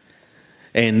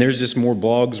 And there's just more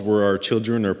blogs where our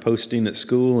children are posting at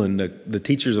school, and the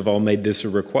teachers have all made this a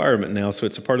requirement now, so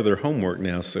it's a part of their homework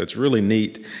now. So it's really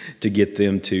neat to get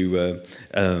them to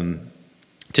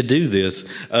do this.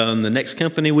 The next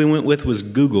company we went with was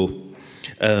Google.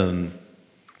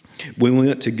 When we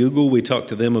went to Google, we talked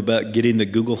to them about getting the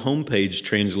Google homepage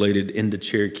translated into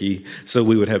Cherokee so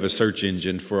we would have a search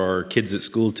engine for our kids at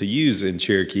school to use in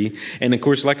Cherokee. And of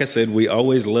course, like I said, we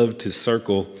always love to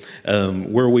circle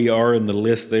where we are in the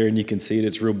list there, and you can see it,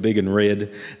 it's real big in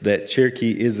red, that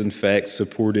Cherokee is in fact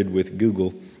supported with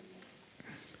Google.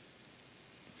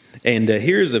 And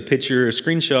here's a picture, a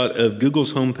screenshot of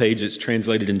Google's homepage. It's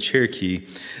translated in Cherokee.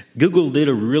 Google did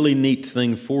a really neat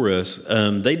thing for us.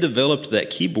 They developed that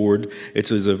keyboard.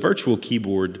 It was a virtual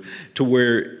keyboard to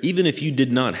where even if you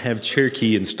did not have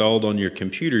Cherokee installed on your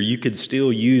computer, you could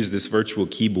still use this virtual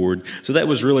keyboard. So that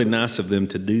was really nice of them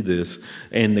to do this.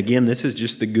 And again, this is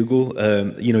just the Google.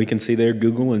 You can see there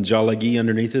Google and Jalagi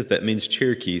underneath it. That means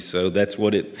Cherokee. So that's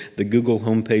what the Google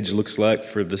homepage looks like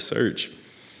for the search.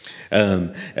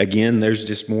 Again, there's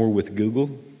just more with Google.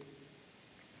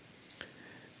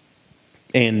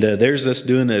 And there's us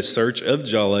doing a search of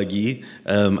Jalagi.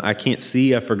 I can't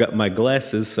see, I forgot my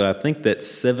glasses, so I think that's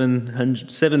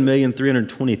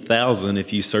 7,320,000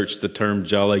 if you search the term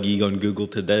Jalagi on Google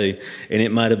today. And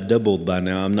it might have doubled by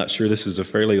now. I'm not sure, this is a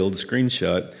fairly old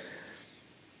screenshot.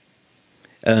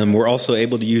 We're also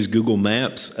able to use Google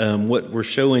Maps. What we're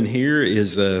showing here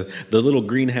is the little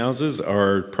greenhouses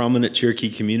are prominent Cherokee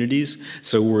communities,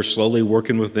 so we're slowly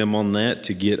working with them on that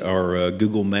to get our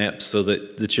Google Maps so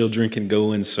that the children can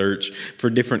go and search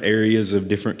for different areas of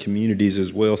different communities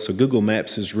as well. So Google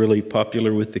Maps is really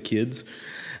popular with the kids.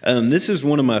 This is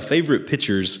one of my favorite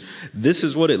pictures. This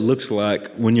is what it looks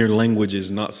like when your language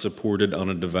is not supported on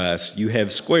a device. You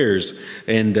have squares,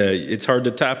 and it's hard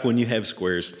to type when you have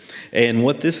squares. And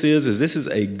what this is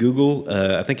a Google,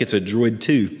 I think it's a Droid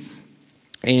 2.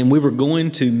 And we were going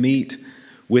to meet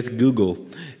with Google.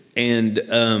 And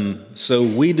so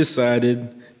we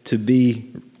decided to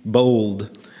be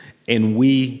bold, and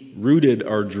we rooted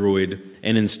our Droid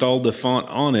and installed the font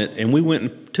on it, and we went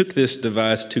and took this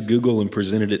device to Google and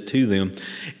presented it to them.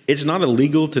 It's not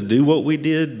illegal to do what we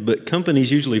did, but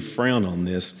companies usually frown on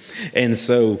this. And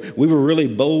so we were really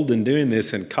bold in doing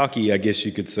this, and cocky, I guess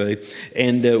you could say.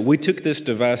 And we took this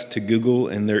device to Google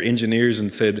and their engineers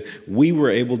and said, we were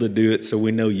able to do it, so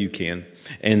we know you can.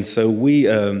 And so we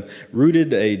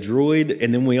rooted a Droid,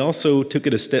 and then we also took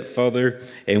it a step further,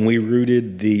 and we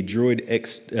rooted the Droid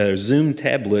X Zoom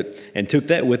tablet and took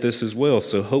that with us as well.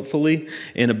 So hopefully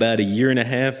in about a year and a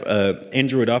half,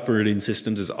 Android operating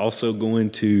systems is also going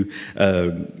to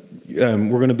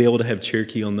we're going to be able to have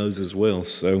Cherokee on those as well.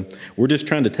 So we're just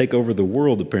trying to take over the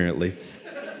world, apparently.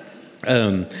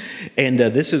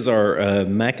 This is our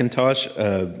Macintosh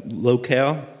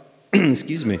locale.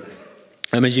 Excuse me.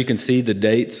 As you can see, the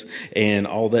dates and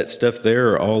all that stuff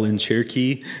there are all in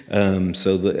Cherokee.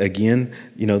 So again,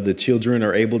 the children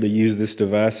are able to use this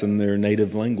device in their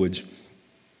native language.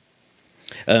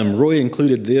 Roy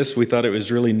included this. We thought it was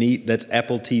really neat. That's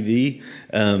Apple TV.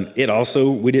 It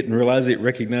also, we didn't realize it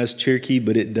recognized Cherokee,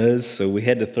 but it does, so we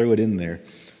had to throw it in there.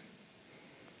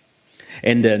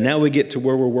 And now we get to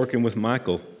where we're working with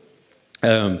Michael.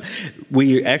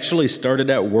 We actually started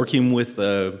out working with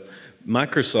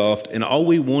Microsoft, and all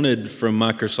we wanted from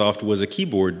Microsoft was a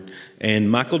keyboard,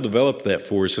 and Michael developed that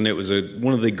for us, and it was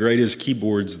one of the greatest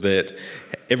keyboards that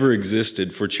ever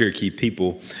existed for Cherokee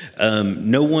people.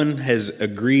 No one has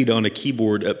agreed on a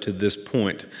keyboard up to this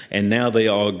point, and now they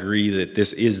all agree that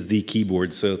this is the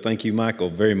keyboard. So thank you,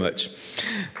 Michael, very much.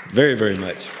 Very, very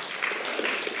much.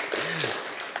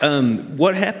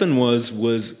 What happened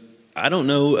was I don't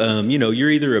know, you're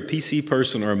either a PC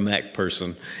person or a Mac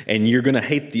person, and you're going to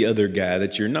hate the other guy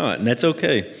that you're not, and that's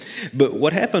okay. But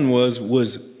what happened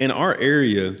was in our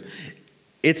area,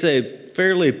 it's a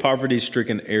fairly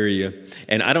poverty-stricken area,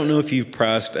 and I don't know if you've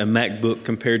priced a MacBook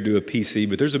compared to a PC,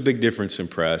 but there's a big difference in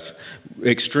price,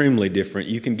 extremely different.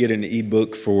 You can get an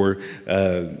ebook for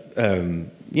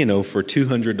for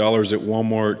 $200 at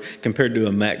Walmart compared to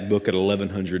a MacBook at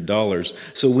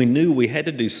 $1,100. So we knew we had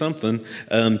to do something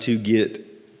to get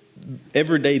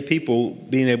everyday people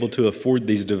being able to afford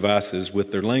these devices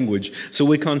with their language. So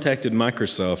we contacted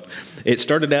Microsoft. It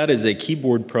started out as a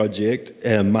keyboard project.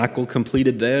 Michael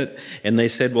completed that, and they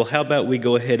said, well, how about we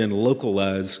go ahead and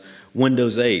localize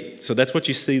Windows 8. So that's what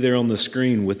you see there on the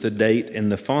screen with the date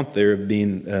and the font there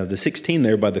being the 16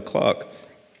 there by the clock.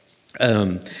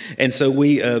 And so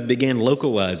we began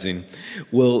localizing.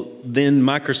 Well, then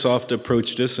Microsoft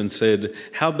approached us and said,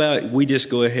 how about we just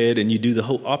go ahead and you do the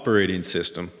whole operating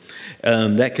system?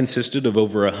 That consisted of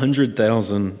over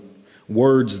 100,000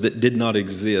 words that did not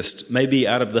exist. Maybe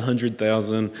out of the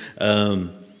 100,000,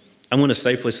 I'm going to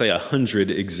safely say 100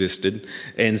 existed.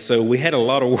 And so we had a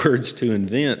lot of words to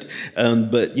invent,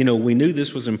 but we knew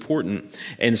this was important.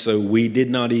 And so we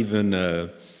didn't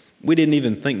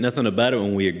even think nothing about it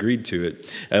when we agreed to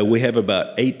it. We have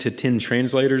about 8 to 10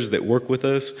 translators that work with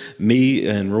us, me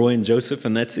and Roy and Joseph,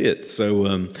 and that's it.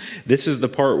 So this is the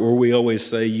part where we always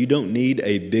say you don't need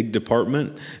a big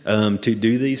department to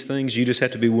do these things. You just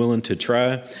have to be willing to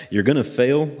try. You're going to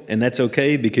fail, and that's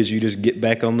okay because you just get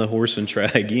back on the horse and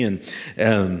try again.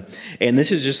 And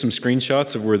this is just some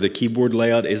screenshots of where the keyboard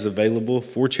layout is available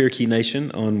for Cherokee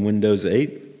Nation on Windows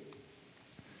 8.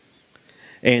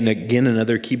 And again,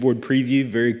 another keyboard preview,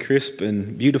 very crisp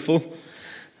and beautiful.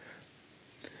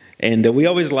 And we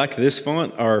always like this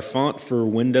font. Our font for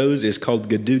Windows is called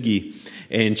Gadugi.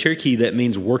 And Cherokee, that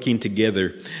means working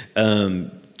together.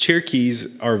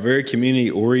 Cherokees are very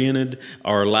community-oriented.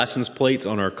 Our license plates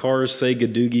on our cars say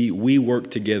Gadugi. We work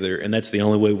together, and that's the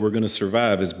only way we're going to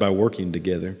survive is by working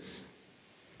together.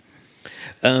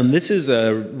 This is,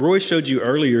 Roy showed you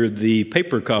earlier the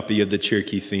paper copy of the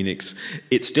Cherokee Phoenix.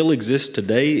 It still exists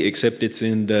today, except it's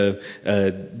in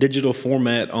digital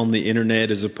format on the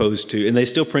internet as opposed to, and they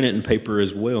still print it in paper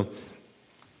as well.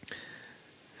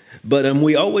 But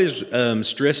we always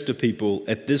stress to people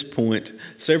at this point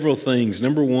several things.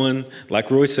 Number one,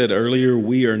 like Roy said earlier,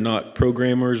 we are not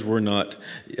programmers. We're not,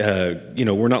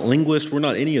 we're not linguists. We're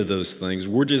not any of those things.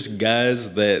 We're just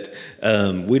guys that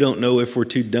we don't know if we're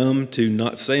too dumb to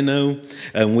not say no.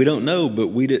 We don't know, but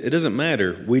it doesn't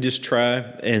matter. We just try.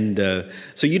 And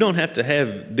so you don't have to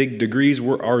have big degrees.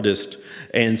 We're artists.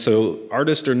 And so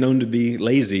artists are known to be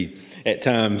lazy at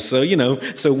times. So,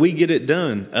 so we get it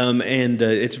done. And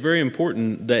it's very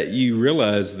important that you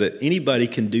realize that anybody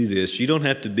can do this. You don't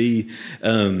have to be,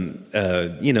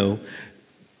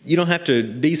 you don't have to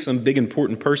be some big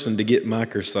important person to get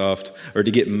Microsoft or to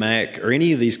get Mac or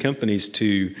any of these companies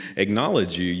to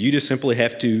acknowledge you. You just simply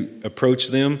have to approach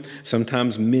them,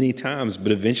 sometimes many times,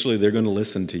 but eventually they're going to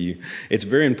listen to you. It's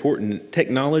very important.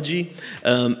 Technology,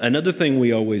 another thing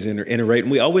we always iterate,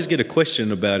 and we always get a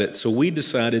question about it, so we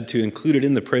decided to include it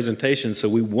in the presentation so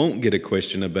we won't get a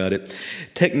question about it.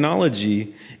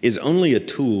 Technology is only a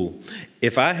tool.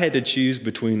 If I had to choose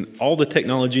between all the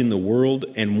technology in the world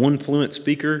and one fluent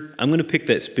speaker, I'm going to pick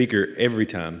that speaker every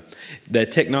time.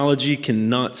 That technology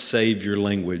cannot save your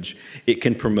language. It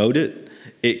can promote it.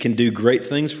 It can do great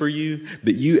things for you,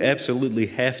 but you absolutely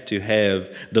have to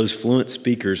have those fluent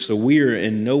speakers. So we are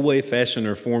in no way, fashion,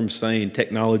 or form saying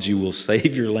technology will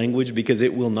save your language, because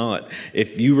it will not.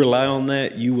 If you rely on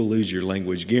that, you will lose your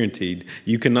language, guaranteed.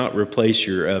 You cannot replace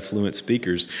your fluent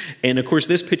speakers. And of course,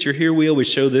 this picture here, we always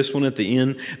show this one at the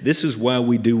end. This is why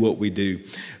we do what we do.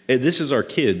 This is our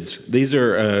kids. These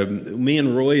are me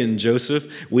and Roy and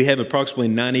Joseph. We have approximately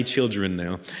 90 children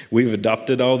now. We've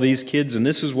adopted all these kids, and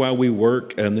this is why we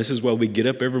work. This is why we get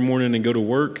up every morning and go to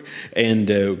work. And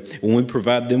when we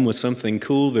provide them with something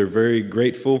cool, they're very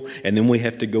grateful. And then we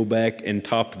have to go back and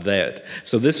top that.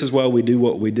 So this is why we do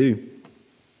what we do.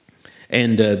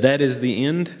 And that is the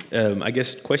end. I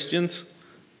guess questions?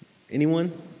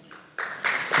 Anyone?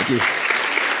 Thank you.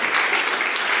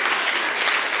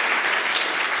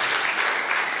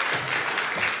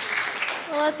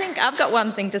 I think I've got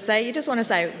one thing to say. You just want to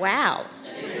say, wow.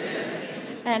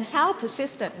 And how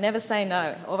persistent, never say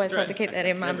no. Always have to keep that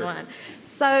in my mind.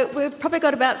 So we've probably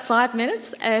got about 5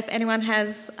 minutes if anyone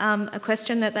has a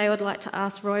question that they would like to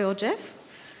ask Roy or Jeff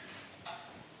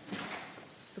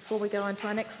before we go on to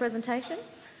our next presentation.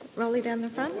 Rolly down the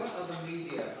front. What other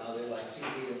media are there, like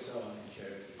TV and so on in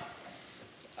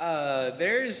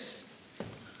Cherokee?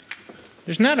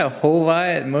 There's not a whole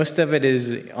lot. Most of it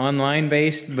is online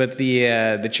based, but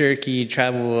the Cherokee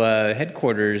tribal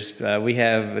headquarters,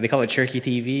 they call it Cherokee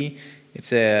TV.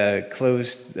 It's a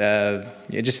closed,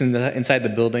 just inside the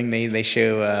building. They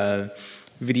show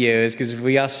videos, because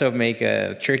we also make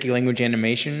Cherokee language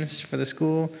animations for the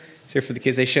school. So for the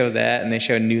kids, they show that, and they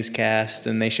show newscasts,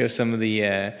 and they show some of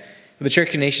the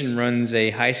Cherokee Nation runs a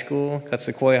high school called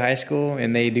Sequoia High School,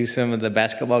 and they do some of the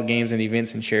basketball games and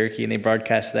events in Cherokee, and they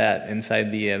broadcast that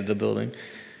inside the building.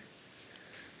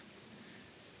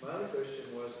 My other question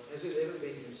was, has it ever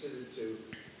been considered to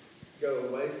go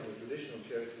away from the traditional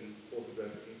Cherokee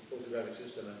orthographic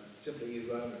system and simply use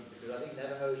Roman? Because I think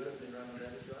Navajo is written in Roman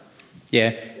letters, right?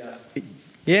 Yeah.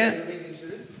 Yeah. Has it ever been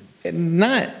considered?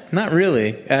 Not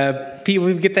really.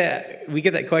 We get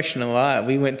that question a lot.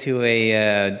 We went to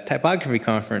a typography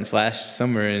conference last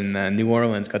summer in New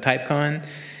Orleans called TypeCon,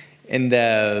 and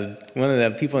one of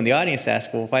the people in the audience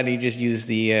asked, "Well, why do you just use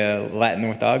the Latin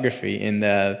orthography?" And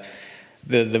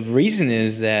the reason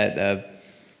is that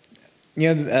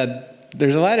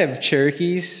there's a lot of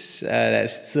Cherokees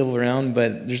that's still around,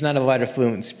 but there's not a lot of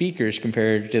fluent speakers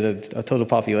compared to the total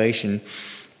population.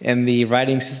 And the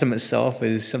writing system itself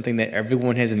is something that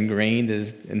everyone has ingrained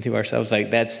into ourselves.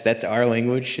 Like that's our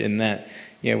language, and that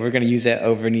we're going to use that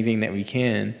over anything that we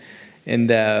can. And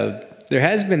there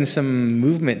has been some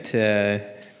movement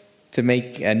to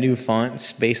make new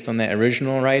fonts based on that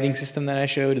original writing system that I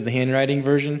showed, the handwriting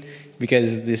version,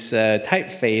 because this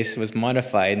typeface was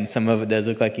modified, and some of it does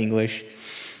look like English,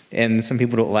 and some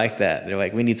people don't like that. They're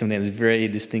like, we need something that's very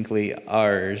distinctly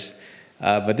ours.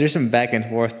 But there's some back and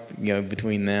forth,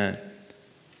 between that.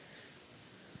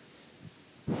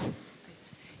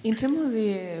 In terms of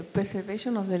the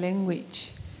preservation of the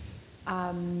language,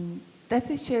 does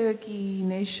the Cherokee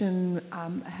Nation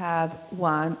have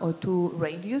 1 or 2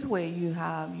 radios where you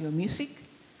have your music?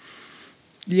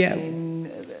 Yeah.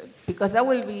 And, because that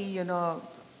will be,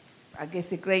 I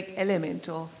guess, a great element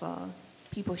of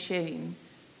people sharing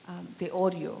the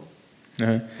audio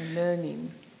and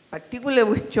learning. Particularly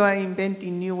when you are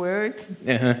inventing new words.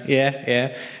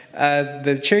 Yeah.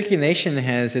 The Cherokee Nation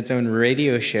has its own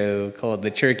radio show called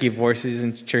the Cherokee Voices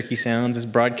and Cherokee Sounds. It's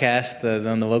broadcast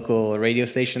on the local radio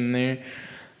station there.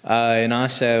 And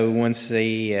also, his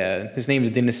name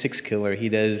is Dennis Sixkiller. He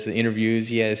does interviews,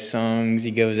 he has songs,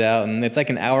 he goes out, and it's like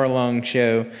an hour-long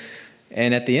show.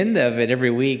 And at the end of it, every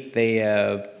week, they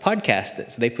podcast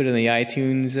it. So they put it in the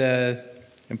iTunes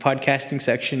and podcasting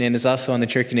section, and it's also on the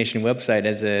Cherokee Nation website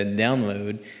as a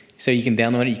download. So you can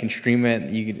download it, you can stream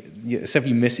it, so if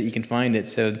you miss it, you can find it.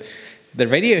 So the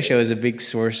radio show is a big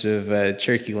source of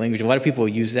Cherokee language. A lot of people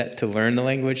use that to learn the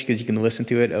language because you can listen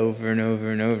to it over and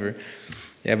over and over.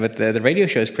 Yeah, but the radio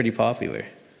show is pretty popular.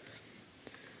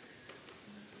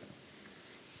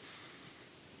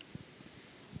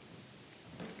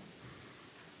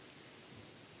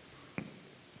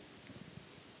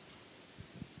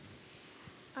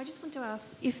 I just want to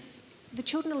ask, if the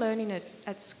children are learning it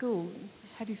at school,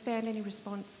 have you found any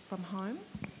response from home?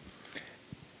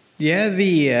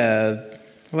 Yeah,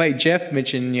 like Jeff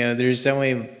mentioned, there's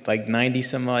only like 90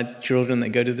 some odd children that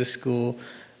go to the school.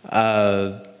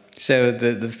 So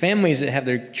the families that have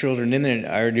their children in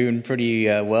there are doing pretty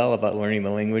well about learning the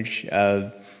language.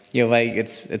 Like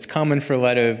it's common for a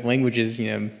lot of languages.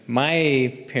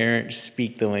 My parents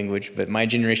speak the language, but my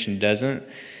generation doesn't.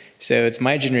 So it's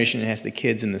my generation that has the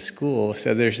kids in the school.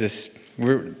 So there's this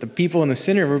the people in the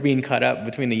center, we're being caught up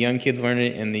between the young kids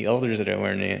learning it and the elders that are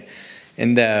learning it.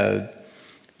 And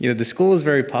the school is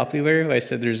very popular. Like I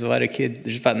said, there's a lot of kids.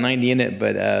 There's about 90 in it,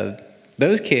 but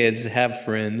those kids have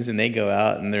friends, and they go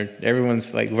out, and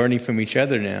everyone's like learning from each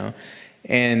other now.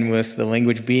 And with the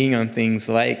language being on things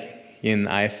like in the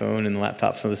iPhone and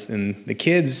laptops, and the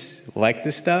kids like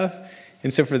this stuff,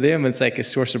 and so for them, it's like a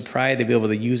source of pride to be able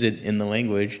to use it in the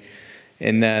language.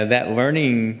 And that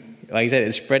learning, like I said,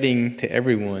 it's spreading to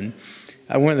everyone.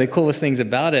 One of the coolest things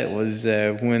about it was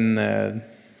when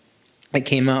it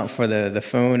came out for the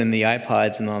phone and the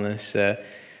iPods and all this, a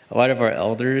lot of our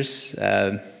elders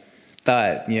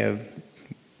thought,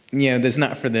 that's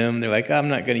not for them. They're like, oh, I'm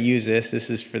not going to use this. This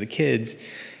is for the kids.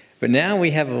 But now we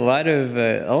have a lot of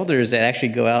elders that actually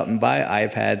go out and buy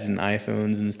iPads and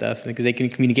iPhones and stuff because they can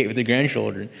communicate with their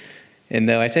grandchildren. And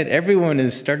I said everyone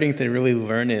is starting to really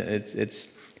learn it. It's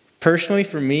personally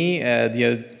for me,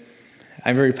 I'm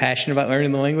very passionate about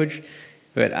learning the language,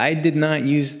 but I did not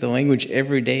use the language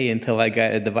every day until I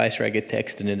got a device where I could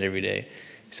text in it every day.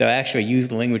 So I actually use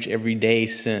the language every day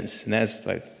since, and that's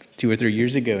like 2 or 3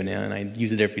 years ago now, and I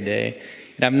use it every day.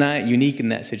 And I'm not unique in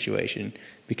that situation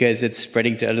because it's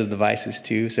spreading to other devices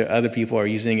too, so other people are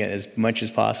using it as much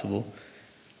as possible.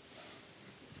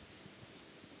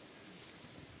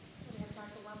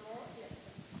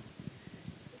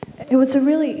 It was a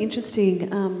really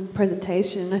interesting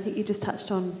presentation. I think you just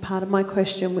touched on part of my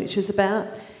question, which was about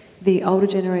the older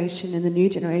generation and the new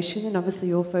generation, and obviously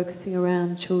you're focusing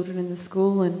around children in the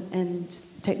school and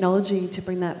technology to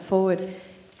bring that forward.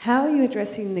 How are you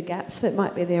addressing the gaps that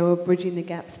might be there, or bridging the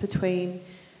gaps between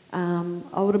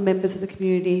older members of the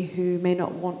community who may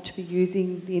not want to be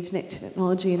using the internet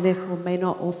technology and therefore may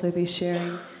not also be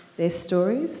sharing their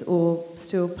stories or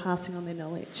still passing on their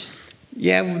knowledge?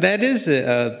 Yeah, that is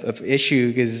an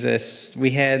issue because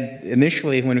we had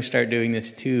initially when we started doing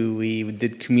this too, we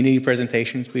did community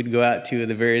presentations. We'd go out to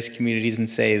the various communities and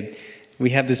say,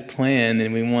 we have this plan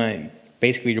and we want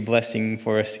basically your blessing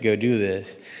for us to go do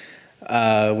this.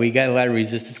 We got a lot of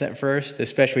resistance at first,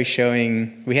 especially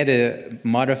showing, we had to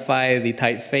modify the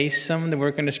typeface some to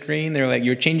work on the screen. They're like,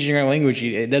 you're changing our language,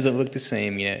 it doesn't look the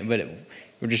same, but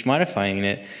we're just modifying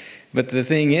it. But the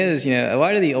thing is, a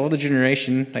lot of the older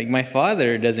generation, like my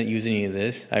father doesn't use any of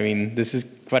this. I mean, this is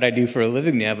what I do for a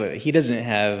living now, but he doesn't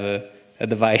have a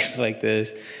device like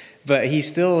this. But he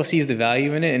still sees the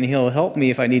value in it, and he'll help me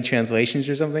if I need translations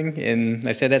or something. And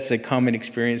I said that's a common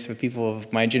experience with people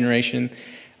of my generation.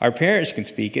 Our parents can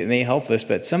speak it, and they help us,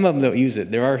 but some of them don't use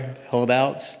it. There are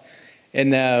holdouts.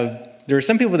 And there were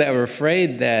some people that were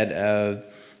afraid that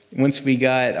once we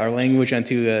got our language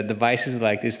onto devices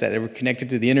like this that were connected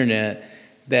to the internet,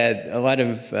 that a lot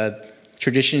of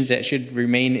traditions that should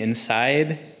remain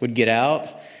inside would get out,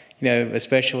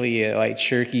 especially like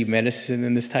Cherokee medicine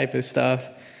and this type of stuff.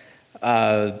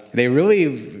 They're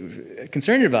really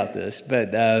concerned about this,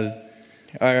 but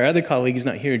our other colleague who's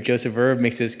not here, Joseph Erb,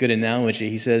 makes this good analogy.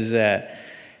 He says that,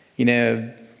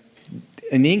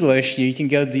 in English, you can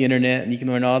go to the internet and you can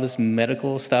learn all this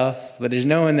medical stuff, but there's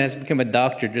no one that's become a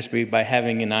doctor just by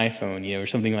having an iPhone, or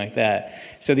something like that.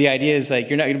 So the idea is like,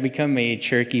 you're not going to become a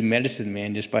Cherokee medicine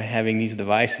man just by having these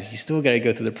devices. You still got to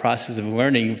go through the process of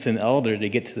learning with an elder to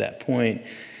get to that point.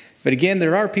 But again,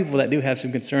 there are people that do have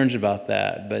some concerns about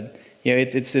that. But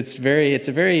it's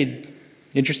a very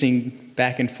interesting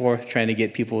back and forth trying to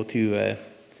get people to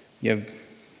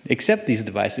accept these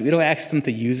devices. We don't ask them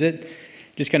to use it.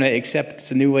 Just kind of accept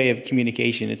it's a new way of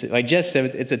communication. It's like Jeff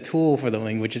said, it's a tool for the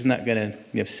language. It's not going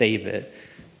to save it.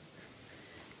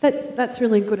 That's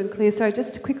really good and clear. So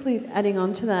just quickly adding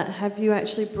on to that, have you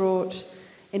actually brought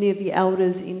any of the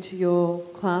elders into your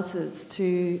classes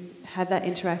to have that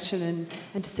interaction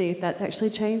and to see if that's actually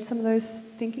changed some of those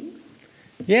thinkings?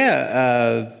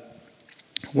 Yeah.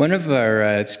 One of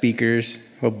our speakers,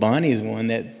 Bonnie is one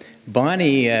that,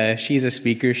 Bonnie, she's a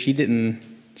speaker. She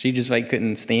just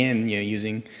couldn't stand,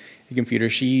 using the computer.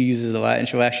 She uses it a lot, and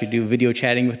she'll actually do video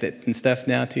chatting with it and stuff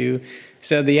now too.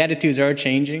 So the attitudes are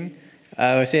changing.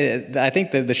 I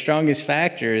think that the strongest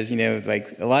factor is,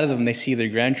 like a lot of them, they see their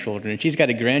grandchildren. And she's got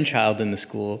a grandchild in the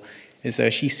school, and so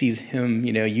she sees him,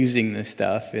 using this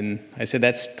stuff. And I said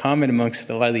that's common amongst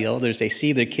a lot of the elders. They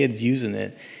see their kids using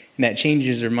it, and that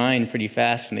changes their mind pretty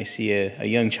fast when they see a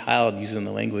young child using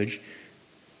the language.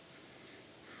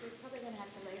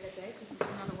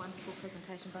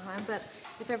 Behind, but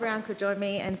if everyone could join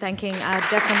me in thanking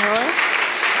Jeff and Roy.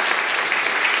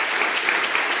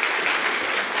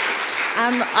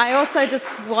 I also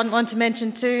just want to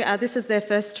mention too, this is their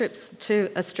first trips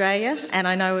to Australia, and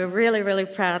I know we're really, really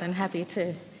proud and happy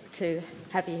to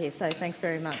have you here, so thanks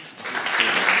very much.